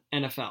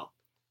NFL.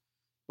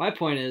 My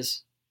point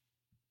is,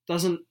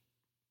 don't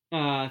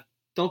the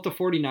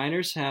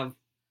 49ers have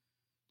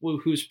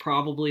who's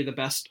probably the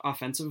best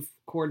offensive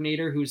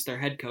coordinator, who's their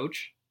head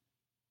coach?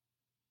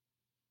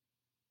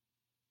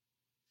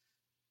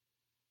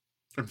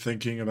 I'm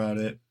thinking about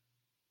it.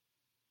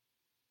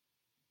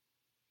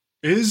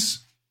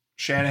 Is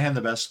Shanahan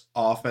the best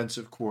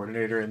offensive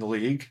coordinator in the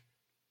league?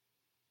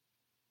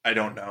 I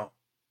don't know.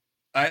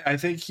 I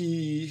think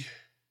he...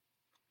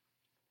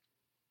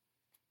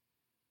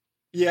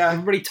 Yeah.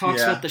 Everybody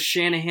talks about the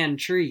Shanahan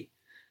tree.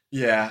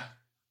 Yeah.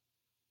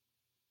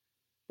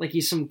 Like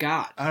he's some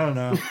god. I don't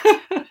know.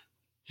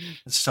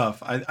 It's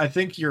tough. I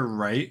think you're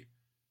right,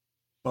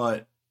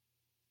 but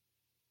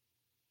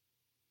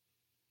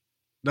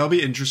that'll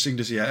be interesting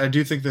to see. I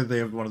do think that they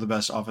have one of the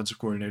best offensive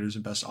coordinators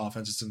and best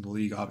offenses in the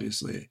league,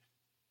 obviously.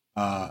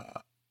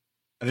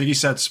 And I think he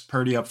sets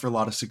Purdy up for a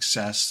lot of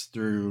success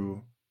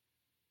through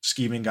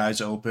scheming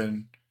guys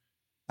open,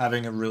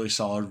 having a really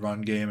solid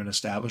run game and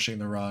establishing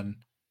the run.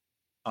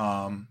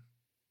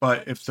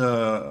 But if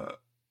the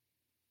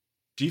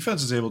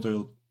defense is able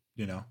to,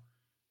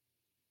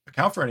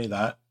 account for any of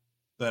that,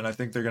 then I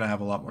think they're going to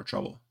have a lot more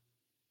trouble.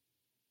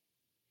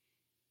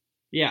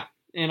 Yeah,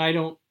 and I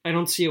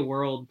don't see a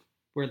world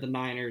where the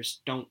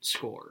Niners don't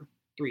score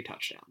 3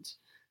 touchdowns.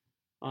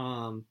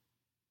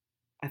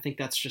 I think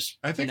that's just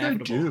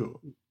inevitable. I do.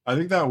 I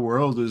think that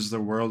world is the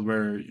world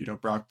where,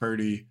 Brock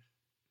Purdy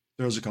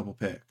throws a couple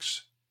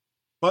picks.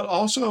 But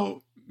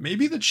also,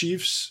 maybe the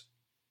Chiefs,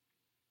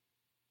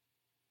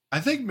 I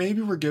think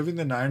maybe we're giving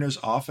the Niners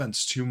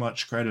offense too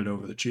much credit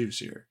over the Chiefs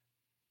here.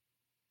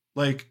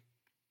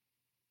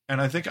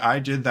 And I think I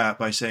did that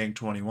by saying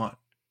 21.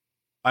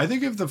 I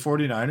think if the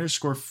 49ers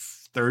score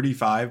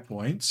 35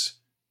 points,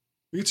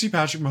 we could see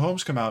Patrick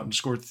Mahomes come out and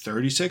score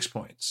 36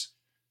 points.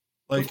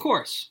 Of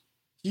course.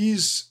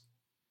 He's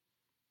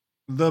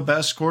the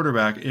best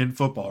quarterback in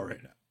football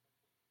right now.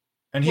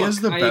 And he has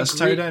the best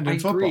tight end in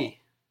football.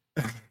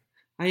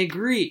 I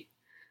agree.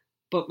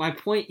 But my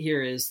point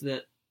here is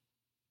that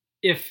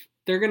if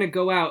they're going to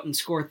go out and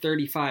score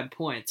 35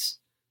 points,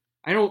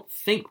 I don't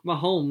think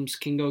Mahomes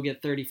can go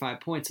get 35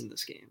 points in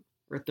this game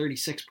or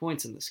 36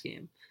 points in this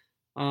game.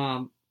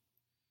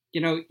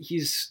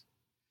 He's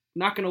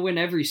not going to win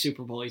every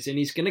Super Bowl and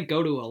he's going to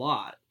go to a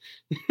lot.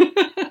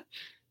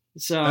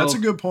 So that's a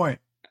good point.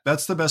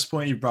 That's the best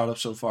point you've brought up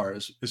so far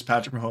is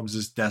Patrick Mahomes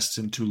is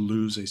destined to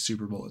lose a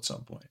Super Bowl at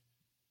some point.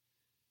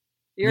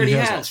 He already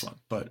has. One,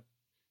 but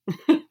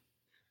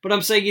but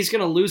I'm saying he's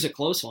going to lose a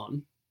close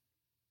one.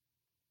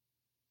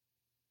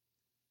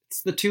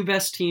 It's the 2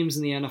 best teams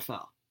in the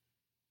NFL.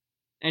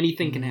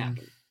 Anything can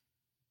happen.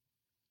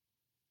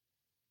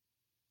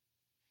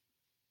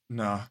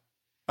 No.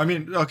 I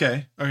mean,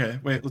 okay.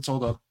 Wait, let's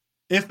hold up.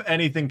 If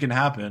anything can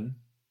happen,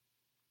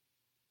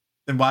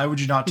 then why would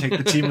you not take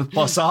the team with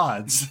plus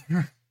odds?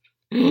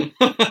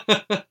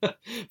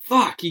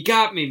 Fuck, you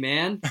got me,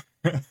 man.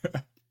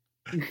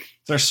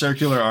 It's our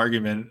circular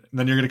argument. And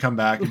then you're going to come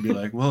back and be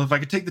like, well, if I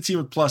could take the team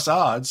with plus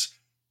odds,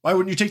 why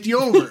wouldn't you take the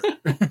over?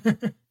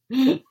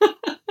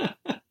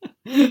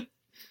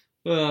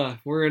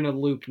 We're in a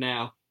loop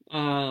now.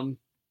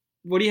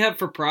 What do you have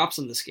for props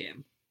in this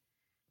game?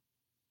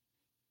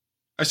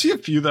 I see a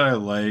few that I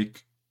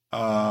like.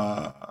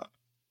 I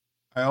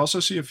also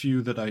see a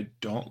few that I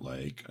don't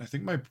like. I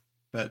think my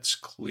bet's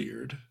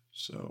cleared.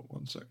 So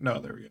 1 sec. No,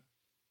 there we go.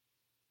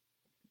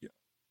 Yeah.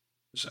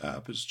 This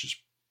app is just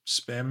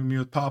spamming me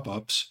with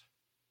pop-ups.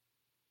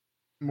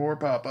 More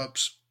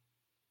pop-ups.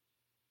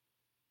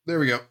 There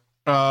we go.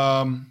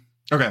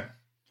 Okay.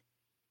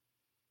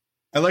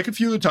 I like a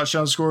few of the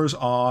touchdown scores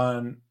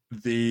on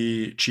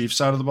the Chiefs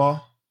side of the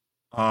ball.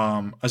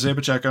 Isaiah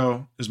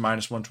Pacheco is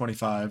minus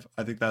 125.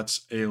 I think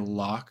that's a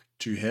lock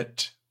to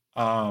hit.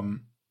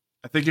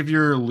 I think if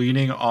you're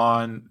leaning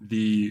on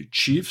the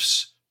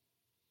Chiefs,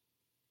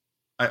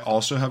 I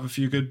also have a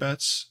few good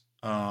bets.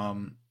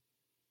 So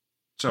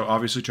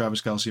obviously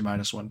Travis Kelce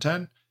minus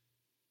 110.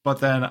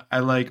 But then I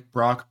like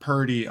Brock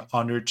Purdy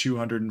under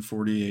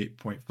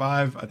 248.5.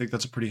 I think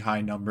that's a pretty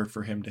high number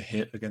for him to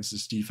hit against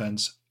this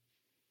defense.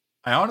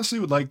 I honestly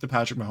would like the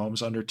Patrick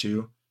Mahomes under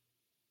 2,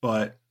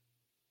 but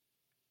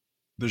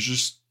there's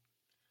just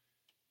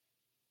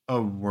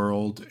a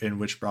world in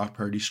which Brock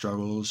Purdy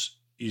struggles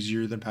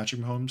easier than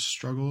Patrick Mahomes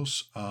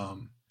struggles.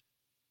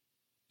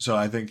 So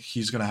I think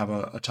he's going to have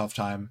a tough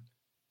time,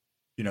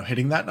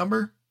 hitting that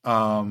number.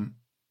 But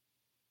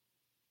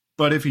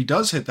if he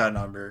does hit that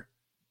number,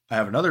 I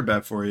have another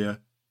bet for you,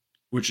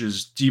 which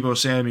is Deebo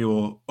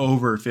Samuel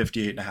over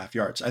 58.5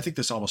 yards. I think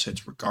this almost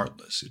hits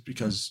regardless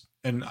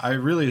and I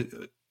really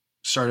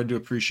started to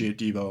appreciate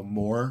Deebo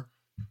more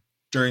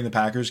during the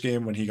Packers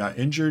game when he got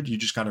injured. You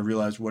just kind of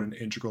realize what an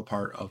integral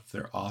part of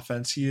their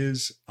offense he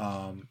is.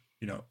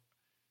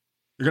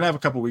 You're going to have a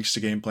couple weeks to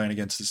game plan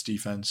against this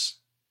defense.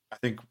 I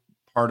think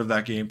part of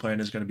that game plan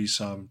is going to be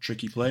some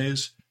tricky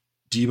plays.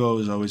 Deebo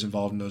is always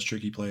involved in those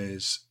tricky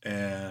plays,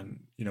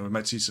 and we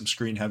might see some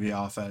screen heavy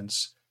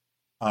offense.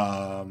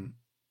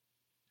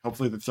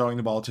 Hopefully they're throwing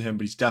the ball to him,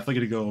 but he's definitely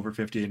going to go over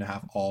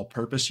 58.5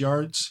 all-purpose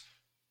yards.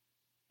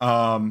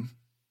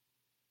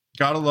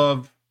 Gotta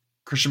love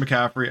Christian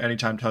McCaffrey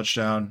anytime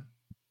touchdown.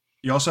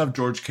 You also have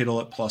George Kittle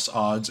at plus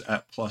odds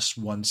at plus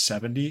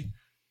 170.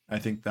 I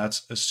think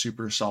that's a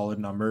super solid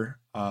number.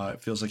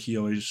 It feels like he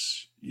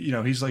always,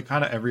 he's like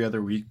kind of every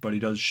other week, but he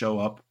does show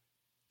up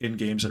in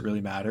games that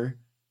really matter.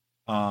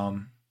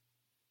 And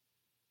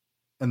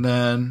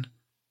then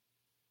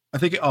I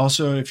think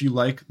also if you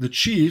like the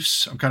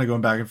Chiefs, I'm kind of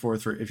going back and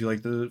forth for if you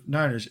like the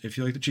Niners, if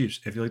you like the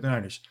Chiefs, if you like the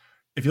Niners.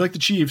 If you like the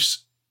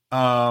Chiefs,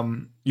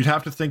 you'd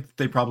have to think that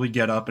they probably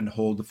get up and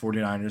hold the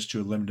 49ers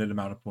to a limited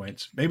amount of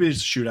points. Maybe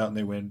it's a shootout and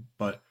they win,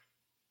 but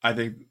I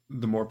think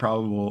the more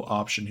probable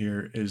option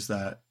here is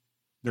that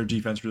their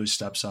defense really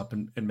steps up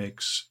and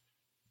makes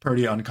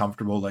Purdy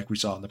uncomfortable like we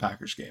saw in the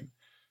Packers game.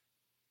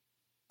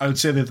 I would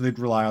say that they'd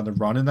rely on the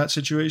run in that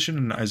situation,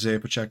 and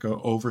Isaiah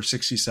Pacheco over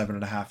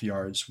 67.5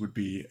 yards would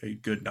be a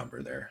good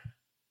number there.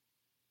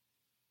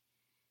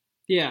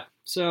 Yeah,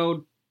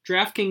 so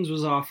DraftKings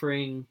was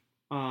offering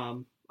a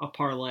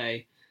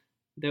parlay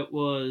that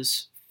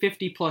was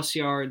 50-plus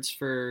yards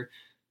for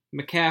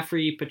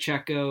McCaffrey,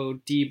 Pacheco,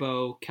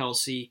 Debo,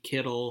 Kelsey,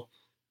 Kittle,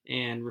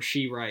 and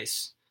Rashee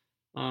Rice.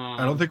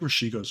 I don't think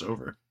Rashee goes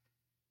over.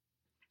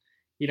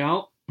 You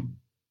don't?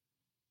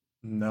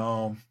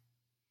 No.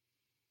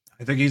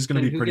 I think he's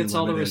going to be pretty limited. Who gets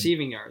all the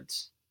receiving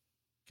yards?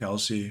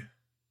 Kelsey.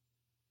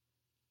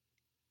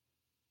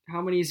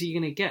 How many is he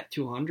going to get?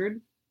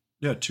 200?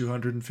 Yeah,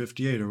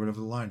 258 or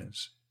whatever the line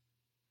is.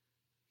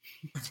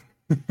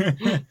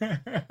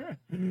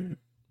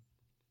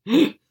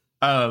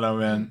 I don't know,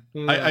 man.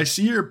 I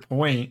see your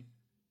point,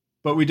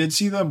 but we did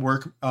see them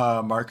work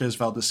Marquez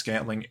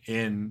Valdes-Scantling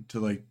into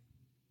like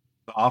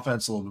the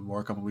offense a little bit more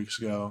a couple weeks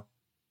ago.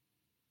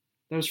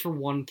 That was for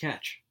one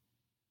catch.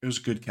 It was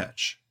a good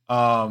catch.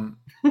 I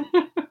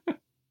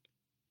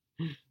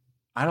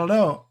don't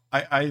know.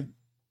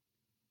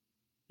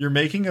 You're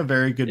making a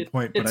very good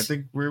point, but I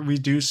think we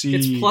do see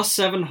it's plus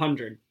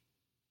 700.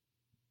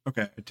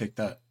 Okay, I take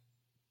that.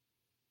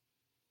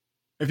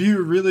 If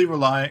you really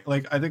rely,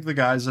 like I think the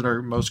guys that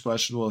are most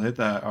questionable to hit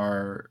that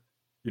are,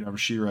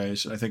 Rashee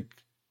Rice. I think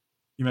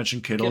you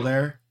mentioned Kittle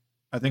there.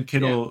 I think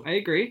Kittle. Yeah, I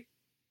agree.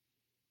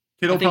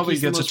 Kittle probably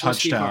gets a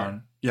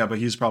touchdown. Yeah, but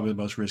he's probably the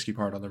most risky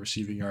part on the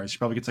receiving yards. He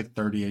probably gets like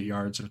 38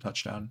 yards and a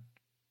touchdown.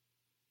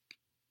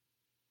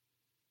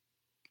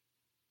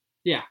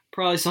 Yeah,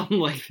 probably something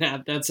like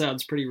that. That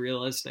sounds pretty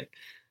realistic.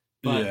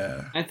 But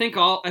yeah. I think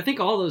all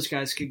those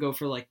guys could go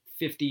for like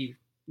 50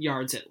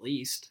 yards at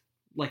least,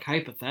 like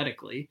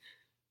hypothetically.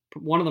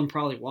 One of them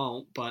probably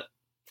won't, but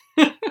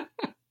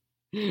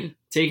take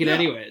it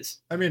anyways.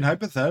 I mean,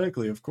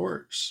 hypothetically, of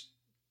course.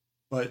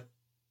 But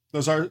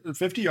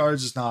 50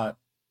 yards is not,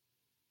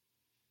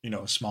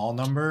 a small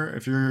number.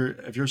 If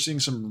you're seeing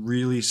some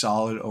really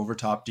solid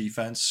overtop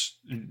defense,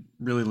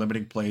 really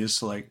limiting plays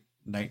to like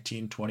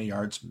 19, 20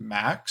 yards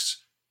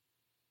max,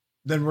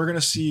 then we're going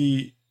to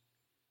see,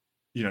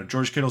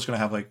 George Kittle's going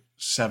to have like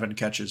 7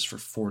 catches for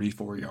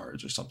 44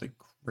 yards or something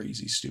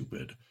crazy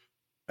stupid.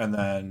 And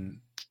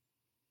then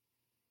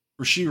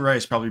Rashee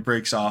Rice probably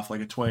breaks off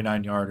like a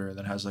 29-yarder and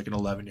then has like an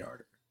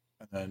 11-yarder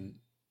and then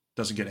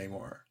doesn't get any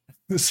more.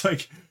 It's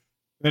like,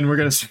 then we're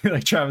going to see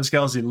like Travis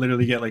Kelce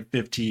literally get like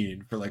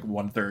 15 for like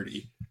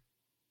 130.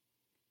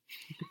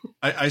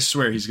 I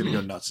swear he's going to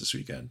go nuts this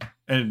weekend.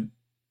 And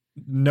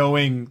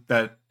knowing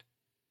that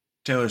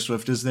Taylor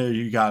Swift is there,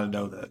 you got to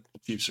know that the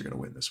Chiefs are going to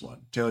win this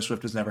one. Taylor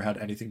Swift has never had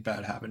anything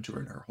bad happen to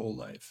her in her whole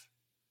life.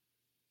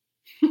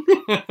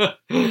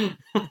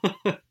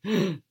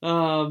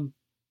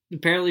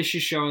 Apparently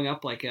she's showing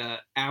up like an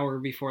hour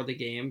before the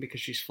game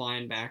because she's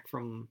flying back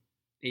from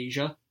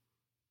Asia.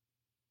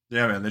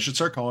 Yeah, man, they should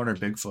start calling her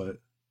Bigfoot.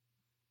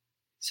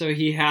 So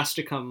he has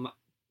to come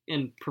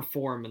and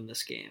perform in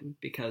this game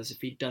because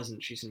if he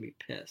doesn't, she's going to be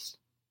pissed.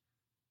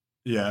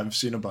 Yeah, I've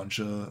seen a bunch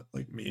of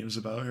like memes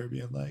about her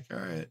being like, all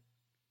right,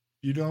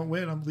 you don't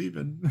win, I'm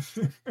leaving.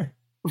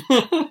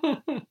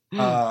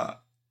 Yeah.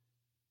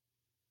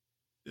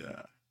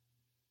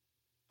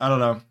 I don't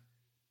know.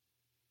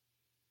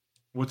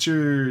 What's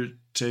your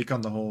take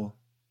on the whole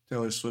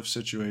Taylor Swift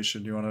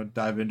situation? Do you want to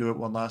dive into it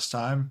one last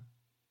time?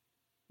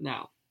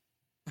 No.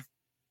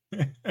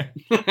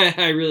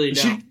 I really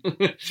don't.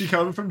 She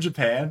coming from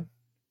Japan?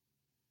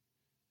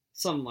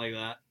 Something like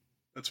that.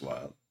 That's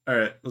wild. All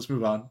right, let's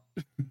move on.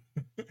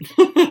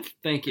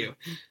 Thank you.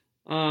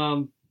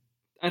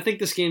 I think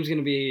this game's going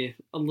to be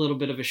a little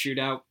bit of a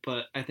shootout,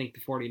 but I think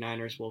the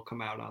 49ers will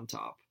come out on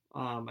top.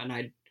 And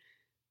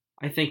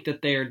I think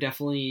that they are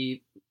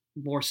definitely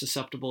more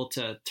susceptible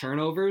to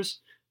turnovers.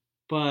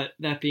 But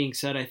that being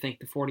said, I think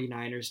the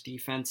 49ers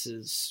defense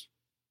is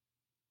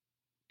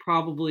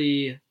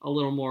probably a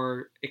little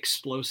more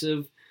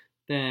explosive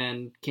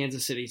than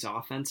Kansas City's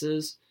offense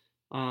is.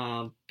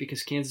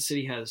 Because Kansas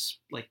City has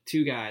like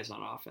 2 guys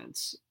on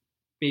offense,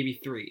 maybe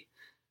 3.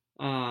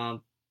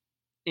 And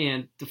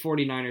the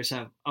 49ers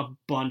have a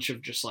bunch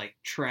of just like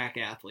track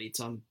athletes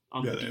on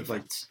the defense. They have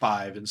like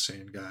 5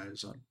 insane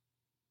guys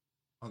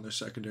on their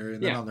secondary,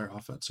 and then on their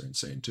offense they're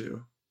insane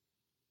too.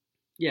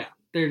 Yeah,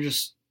 they're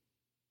just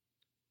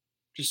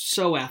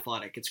so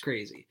athletic. It's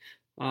crazy.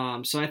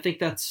 So I think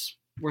that's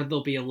where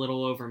they'll be a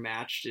little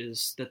overmatched,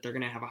 is that they're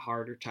going to have a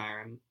harder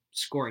time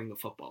scoring the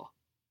football.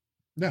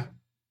 Yeah,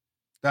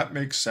 that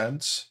makes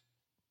sense.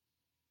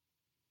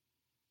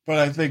 But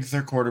I think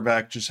their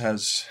quarterback just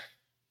has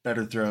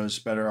better throws,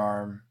 better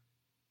arm.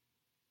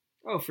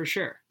 Oh, for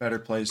sure. Better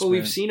placement. But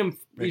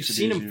we've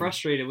seen him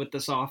frustrated with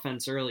this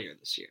offense earlier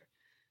this year.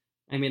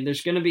 I mean,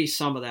 there's going to be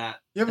some of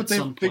that. Yeah, but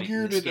they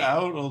figured it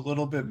out a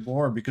little bit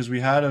more because we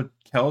had a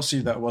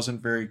Kelsey that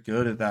wasn't very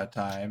good at that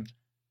time.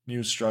 He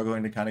was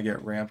struggling to kind of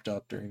get ramped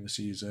up during the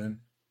season.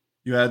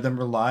 You had them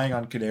relying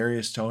on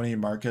Kadarius Toney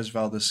and Marquez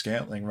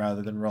Valdes-Scantling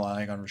rather than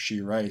relying on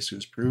Rashee Rice, who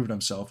has proven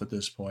himself at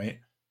this point.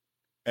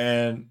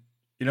 And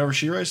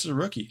Rashee Rice is a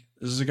rookie.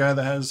 This is a guy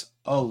that has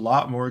a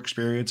lot more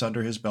experience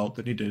under his belt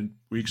than he did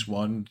weeks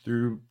 1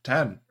 through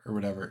 10 or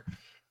whatever.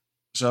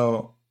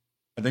 So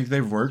I think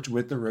they've worked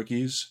with the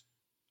rookies.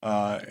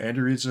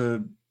 Andy Reid's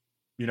a,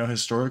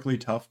 historically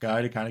tough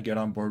guy to kind of get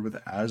on board with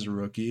as a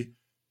rookie.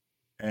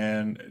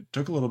 And it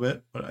took a little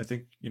bit, but I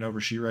think,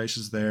 Rashee Rice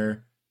is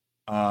there.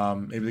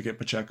 Maybe they get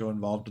Pacheco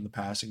involved in the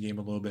passing game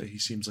a little bit. He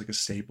seems like a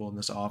staple in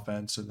this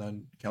offense. And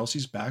then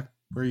Kelsey's back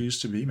where he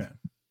used to be, man.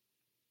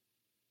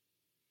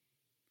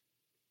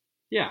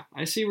 Yeah,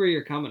 I see where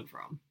you're coming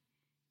from.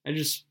 I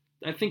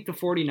think the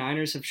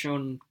 49ers have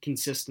shown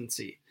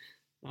consistency.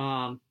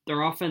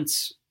 Their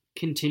offense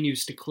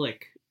continues to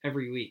click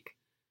every week.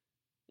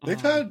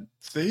 The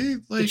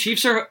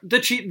Chiefs are the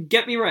Chiefs.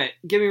 Get me wrong.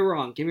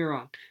 Don't get me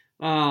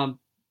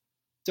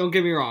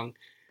wrong.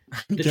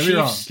 Get me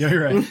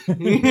right.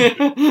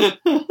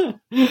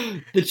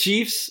 The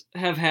Chiefs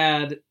have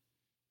had,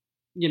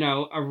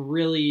 a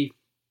really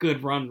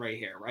good run right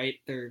here, right?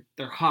 They're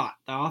hot.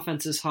 The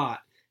offense is hot.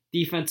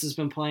 Defense has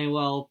been playing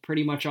well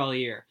pretty much all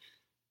year.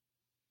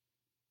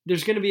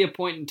 There's going to be a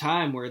point in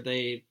time where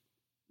they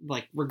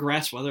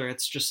regress, whether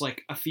it's just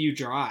a few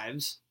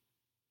drives.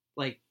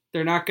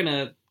 They're not going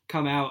to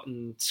come out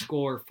and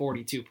score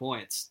 42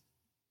 points.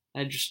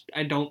 I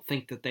don't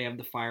think that they have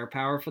the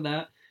firepower for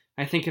that.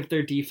 I think if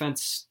their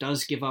defense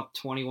does give up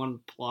 21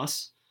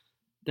 plus,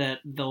 that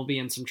they'll be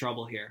in some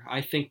trouble here.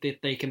 I think that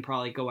they can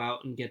probably go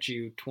out and get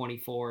you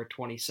 24,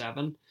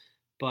 27,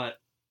 but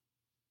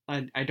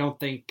I don't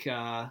think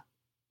they're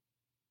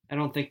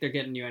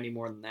getting you any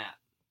more than that.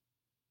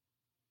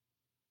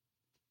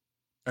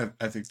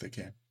 I think they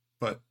can,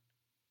 but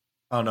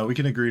I don't know. We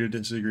can agree to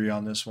disagree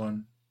on this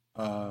one.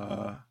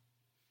 I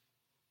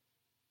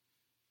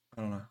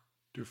don't know.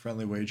 Do a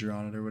friendly wager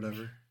on it or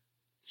whatever.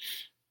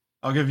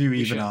 I'll give you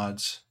even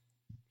odds.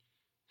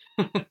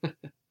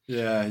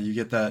 Yeah, you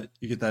get that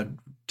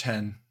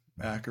 10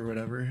 back or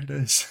whatever it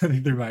is. I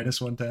think they're minus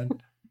 110.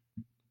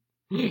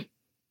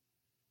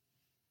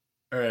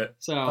 All right.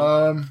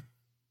 So,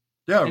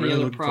 yeah, I'm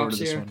really looking forward to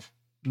this one.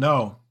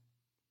 No,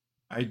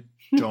 I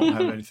don't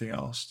have anything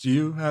else. Do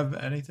you have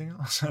anything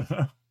else? I don't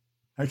know.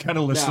 I kind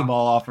of list them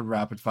all off in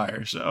rapid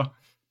fire. So,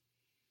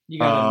 you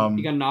got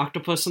an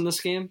octopus in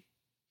this game?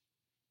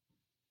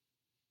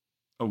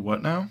 A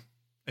what now?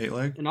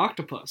 8-leg? An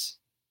octopus.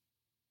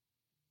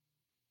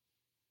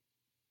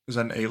 Is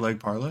that an 8-leg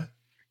parlay?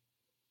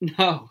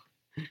 No.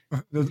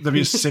 That'd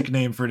be a sick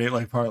name for an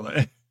 8-leg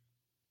parlay.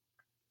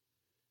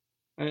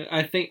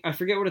 I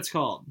forget what it's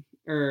called,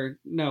 or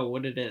no,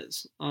 what it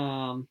is.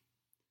 You're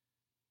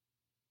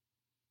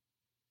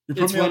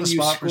putting me on the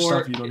spot for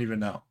stuff you don't even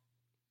know.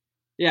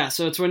 Yeah,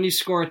 so it's when you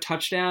score a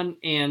touchdown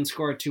and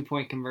score a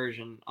 2-point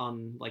conversion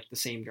on the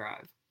same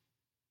drive.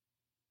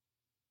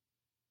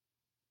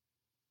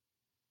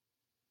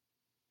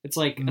 It's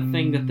a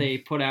thing that they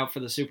put out for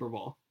the Super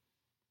Bowl.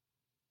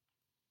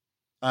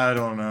 I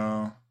don't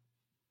know.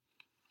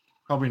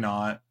 Probably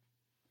not.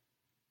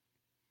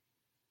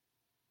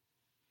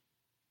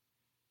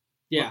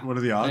 Yeah. What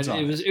are the odds on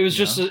it? It was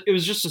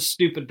just a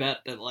stupid bet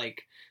that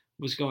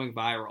was going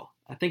viral.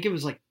 I think it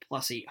was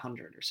plus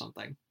 800 or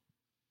something.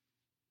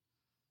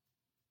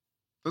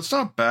 That's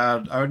not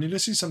bad. I would need to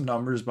see some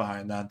numbers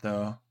behind that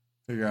though.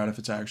 Figure out if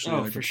it's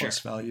actually a plus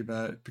value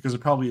bet, because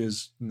it probably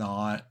is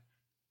not.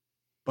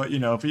 But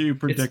if you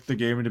predict the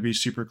game to be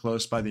super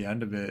close by the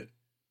end of it,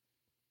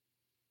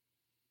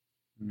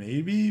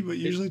 maybe. But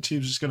usually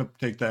teams just gonna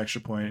take the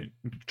extra point,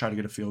 try to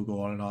get a field goal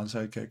on an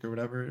onside kick or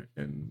whatever,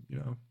 and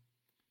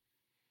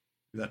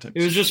that type.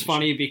 It was just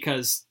funny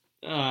because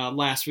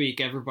last week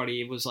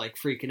everybody was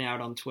freaking out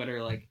on Twitter,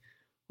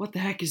 what the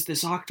heck is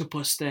this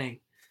octopus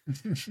thing?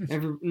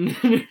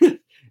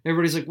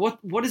 Everybody's like,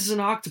 what is an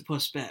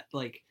octopus bet?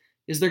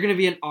 Is there going to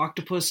be an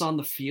octopus on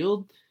the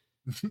field?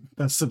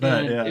 That's the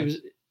bet. And yeah. It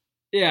was,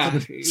 yeah.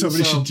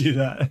 Somebody should do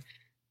that.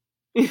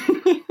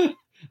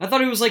 I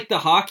thought it was the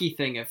hockey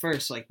thing at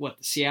first, the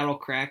Seattle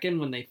Kraken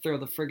when they throw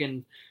the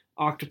friggin'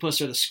 octopus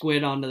or the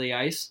squid onto the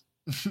ice.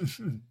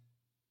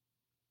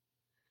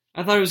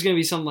 I thought it was going to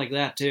be something like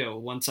that too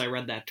once I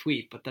read that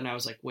tweet, but then I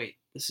was like, wait,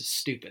 this is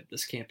stupid.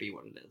 This can't be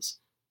what it is.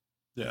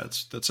 Yeah,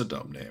 that's a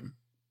dumb name.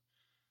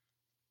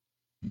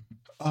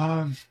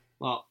 Well,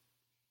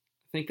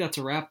 I think that's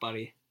a wrap,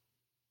 buddy.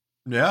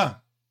 Yeah.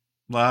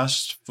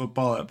 Last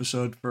football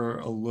episode for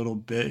a little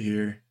bit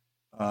here.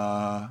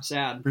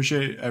 Sad.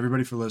 Appreciate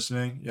everybody for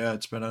listening. Yeah,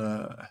 it's been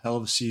a hell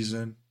of a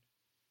season.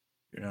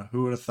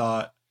 Who would have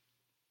thought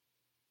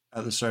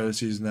at the start of the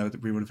season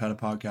that we would have had a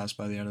podcast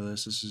by the end of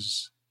this?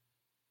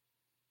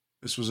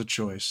 This was a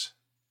choice.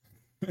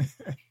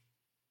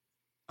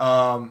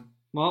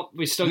 Well,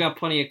 we still got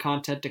plenty of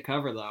content to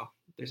cover, though.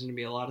 There's going to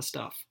be a lot of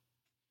stuff.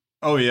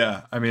 Oh,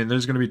 yeah. I mean,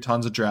 there's going to be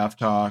tons of draft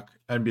talk,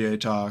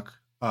 NBA talk.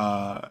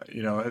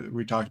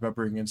 We talked about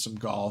bringing in some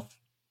golf.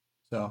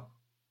 So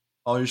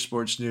all your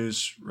sports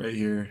news right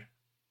here.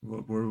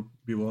 We'll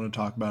be willing to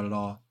talk about it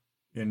all.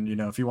 And,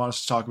 if you want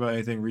us to talk about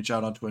anything, reach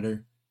out on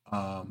Twitter,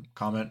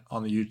 comment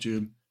on the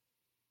YouTube.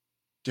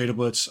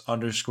 Datablitz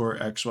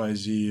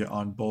 _XYZ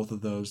on both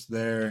of those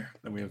there.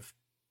 Then we have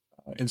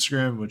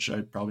Instagram, which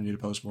I probably need to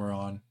post more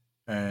on,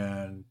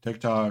 and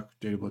TikTok,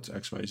 Datablitz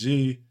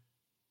XYZ.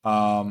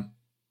 And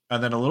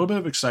then a little bit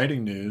of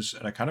exciting news,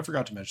 and I kind of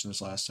forgot to mention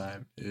this last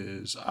time,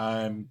 is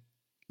I'm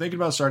thinking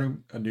about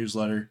starting a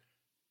newsletter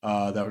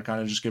that would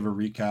kind of just give a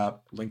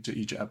recap, link to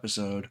each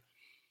episode.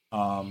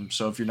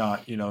 So if you're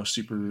not,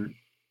 super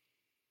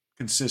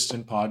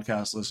consistent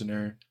podcast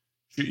listener,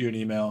 shoot you an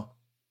email,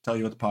 tell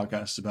you what the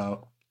podcast is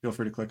about. Feel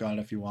free to click on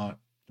it if you want.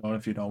 Don't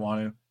if you don't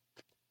want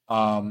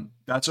to.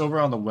 That's over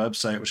on the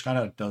website, which kind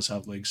of does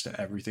have links to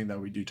everything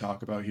that we do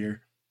talk about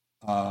here.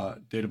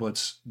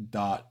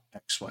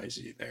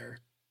 Datablitz.xyz there.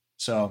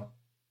 So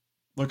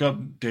look up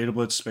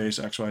Datablitz space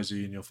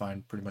XYZ and you'll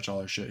find pretty much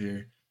all our shit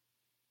here.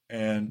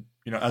 And,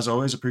 as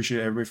always,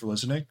 appreciate everybody for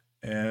listening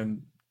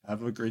and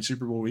have a great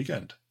Super Bowl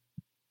weekend.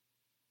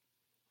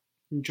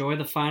 Enjoy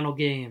the final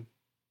game.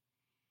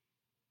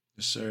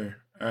 Yes, sir.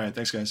 All right.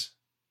 Thanks, guys.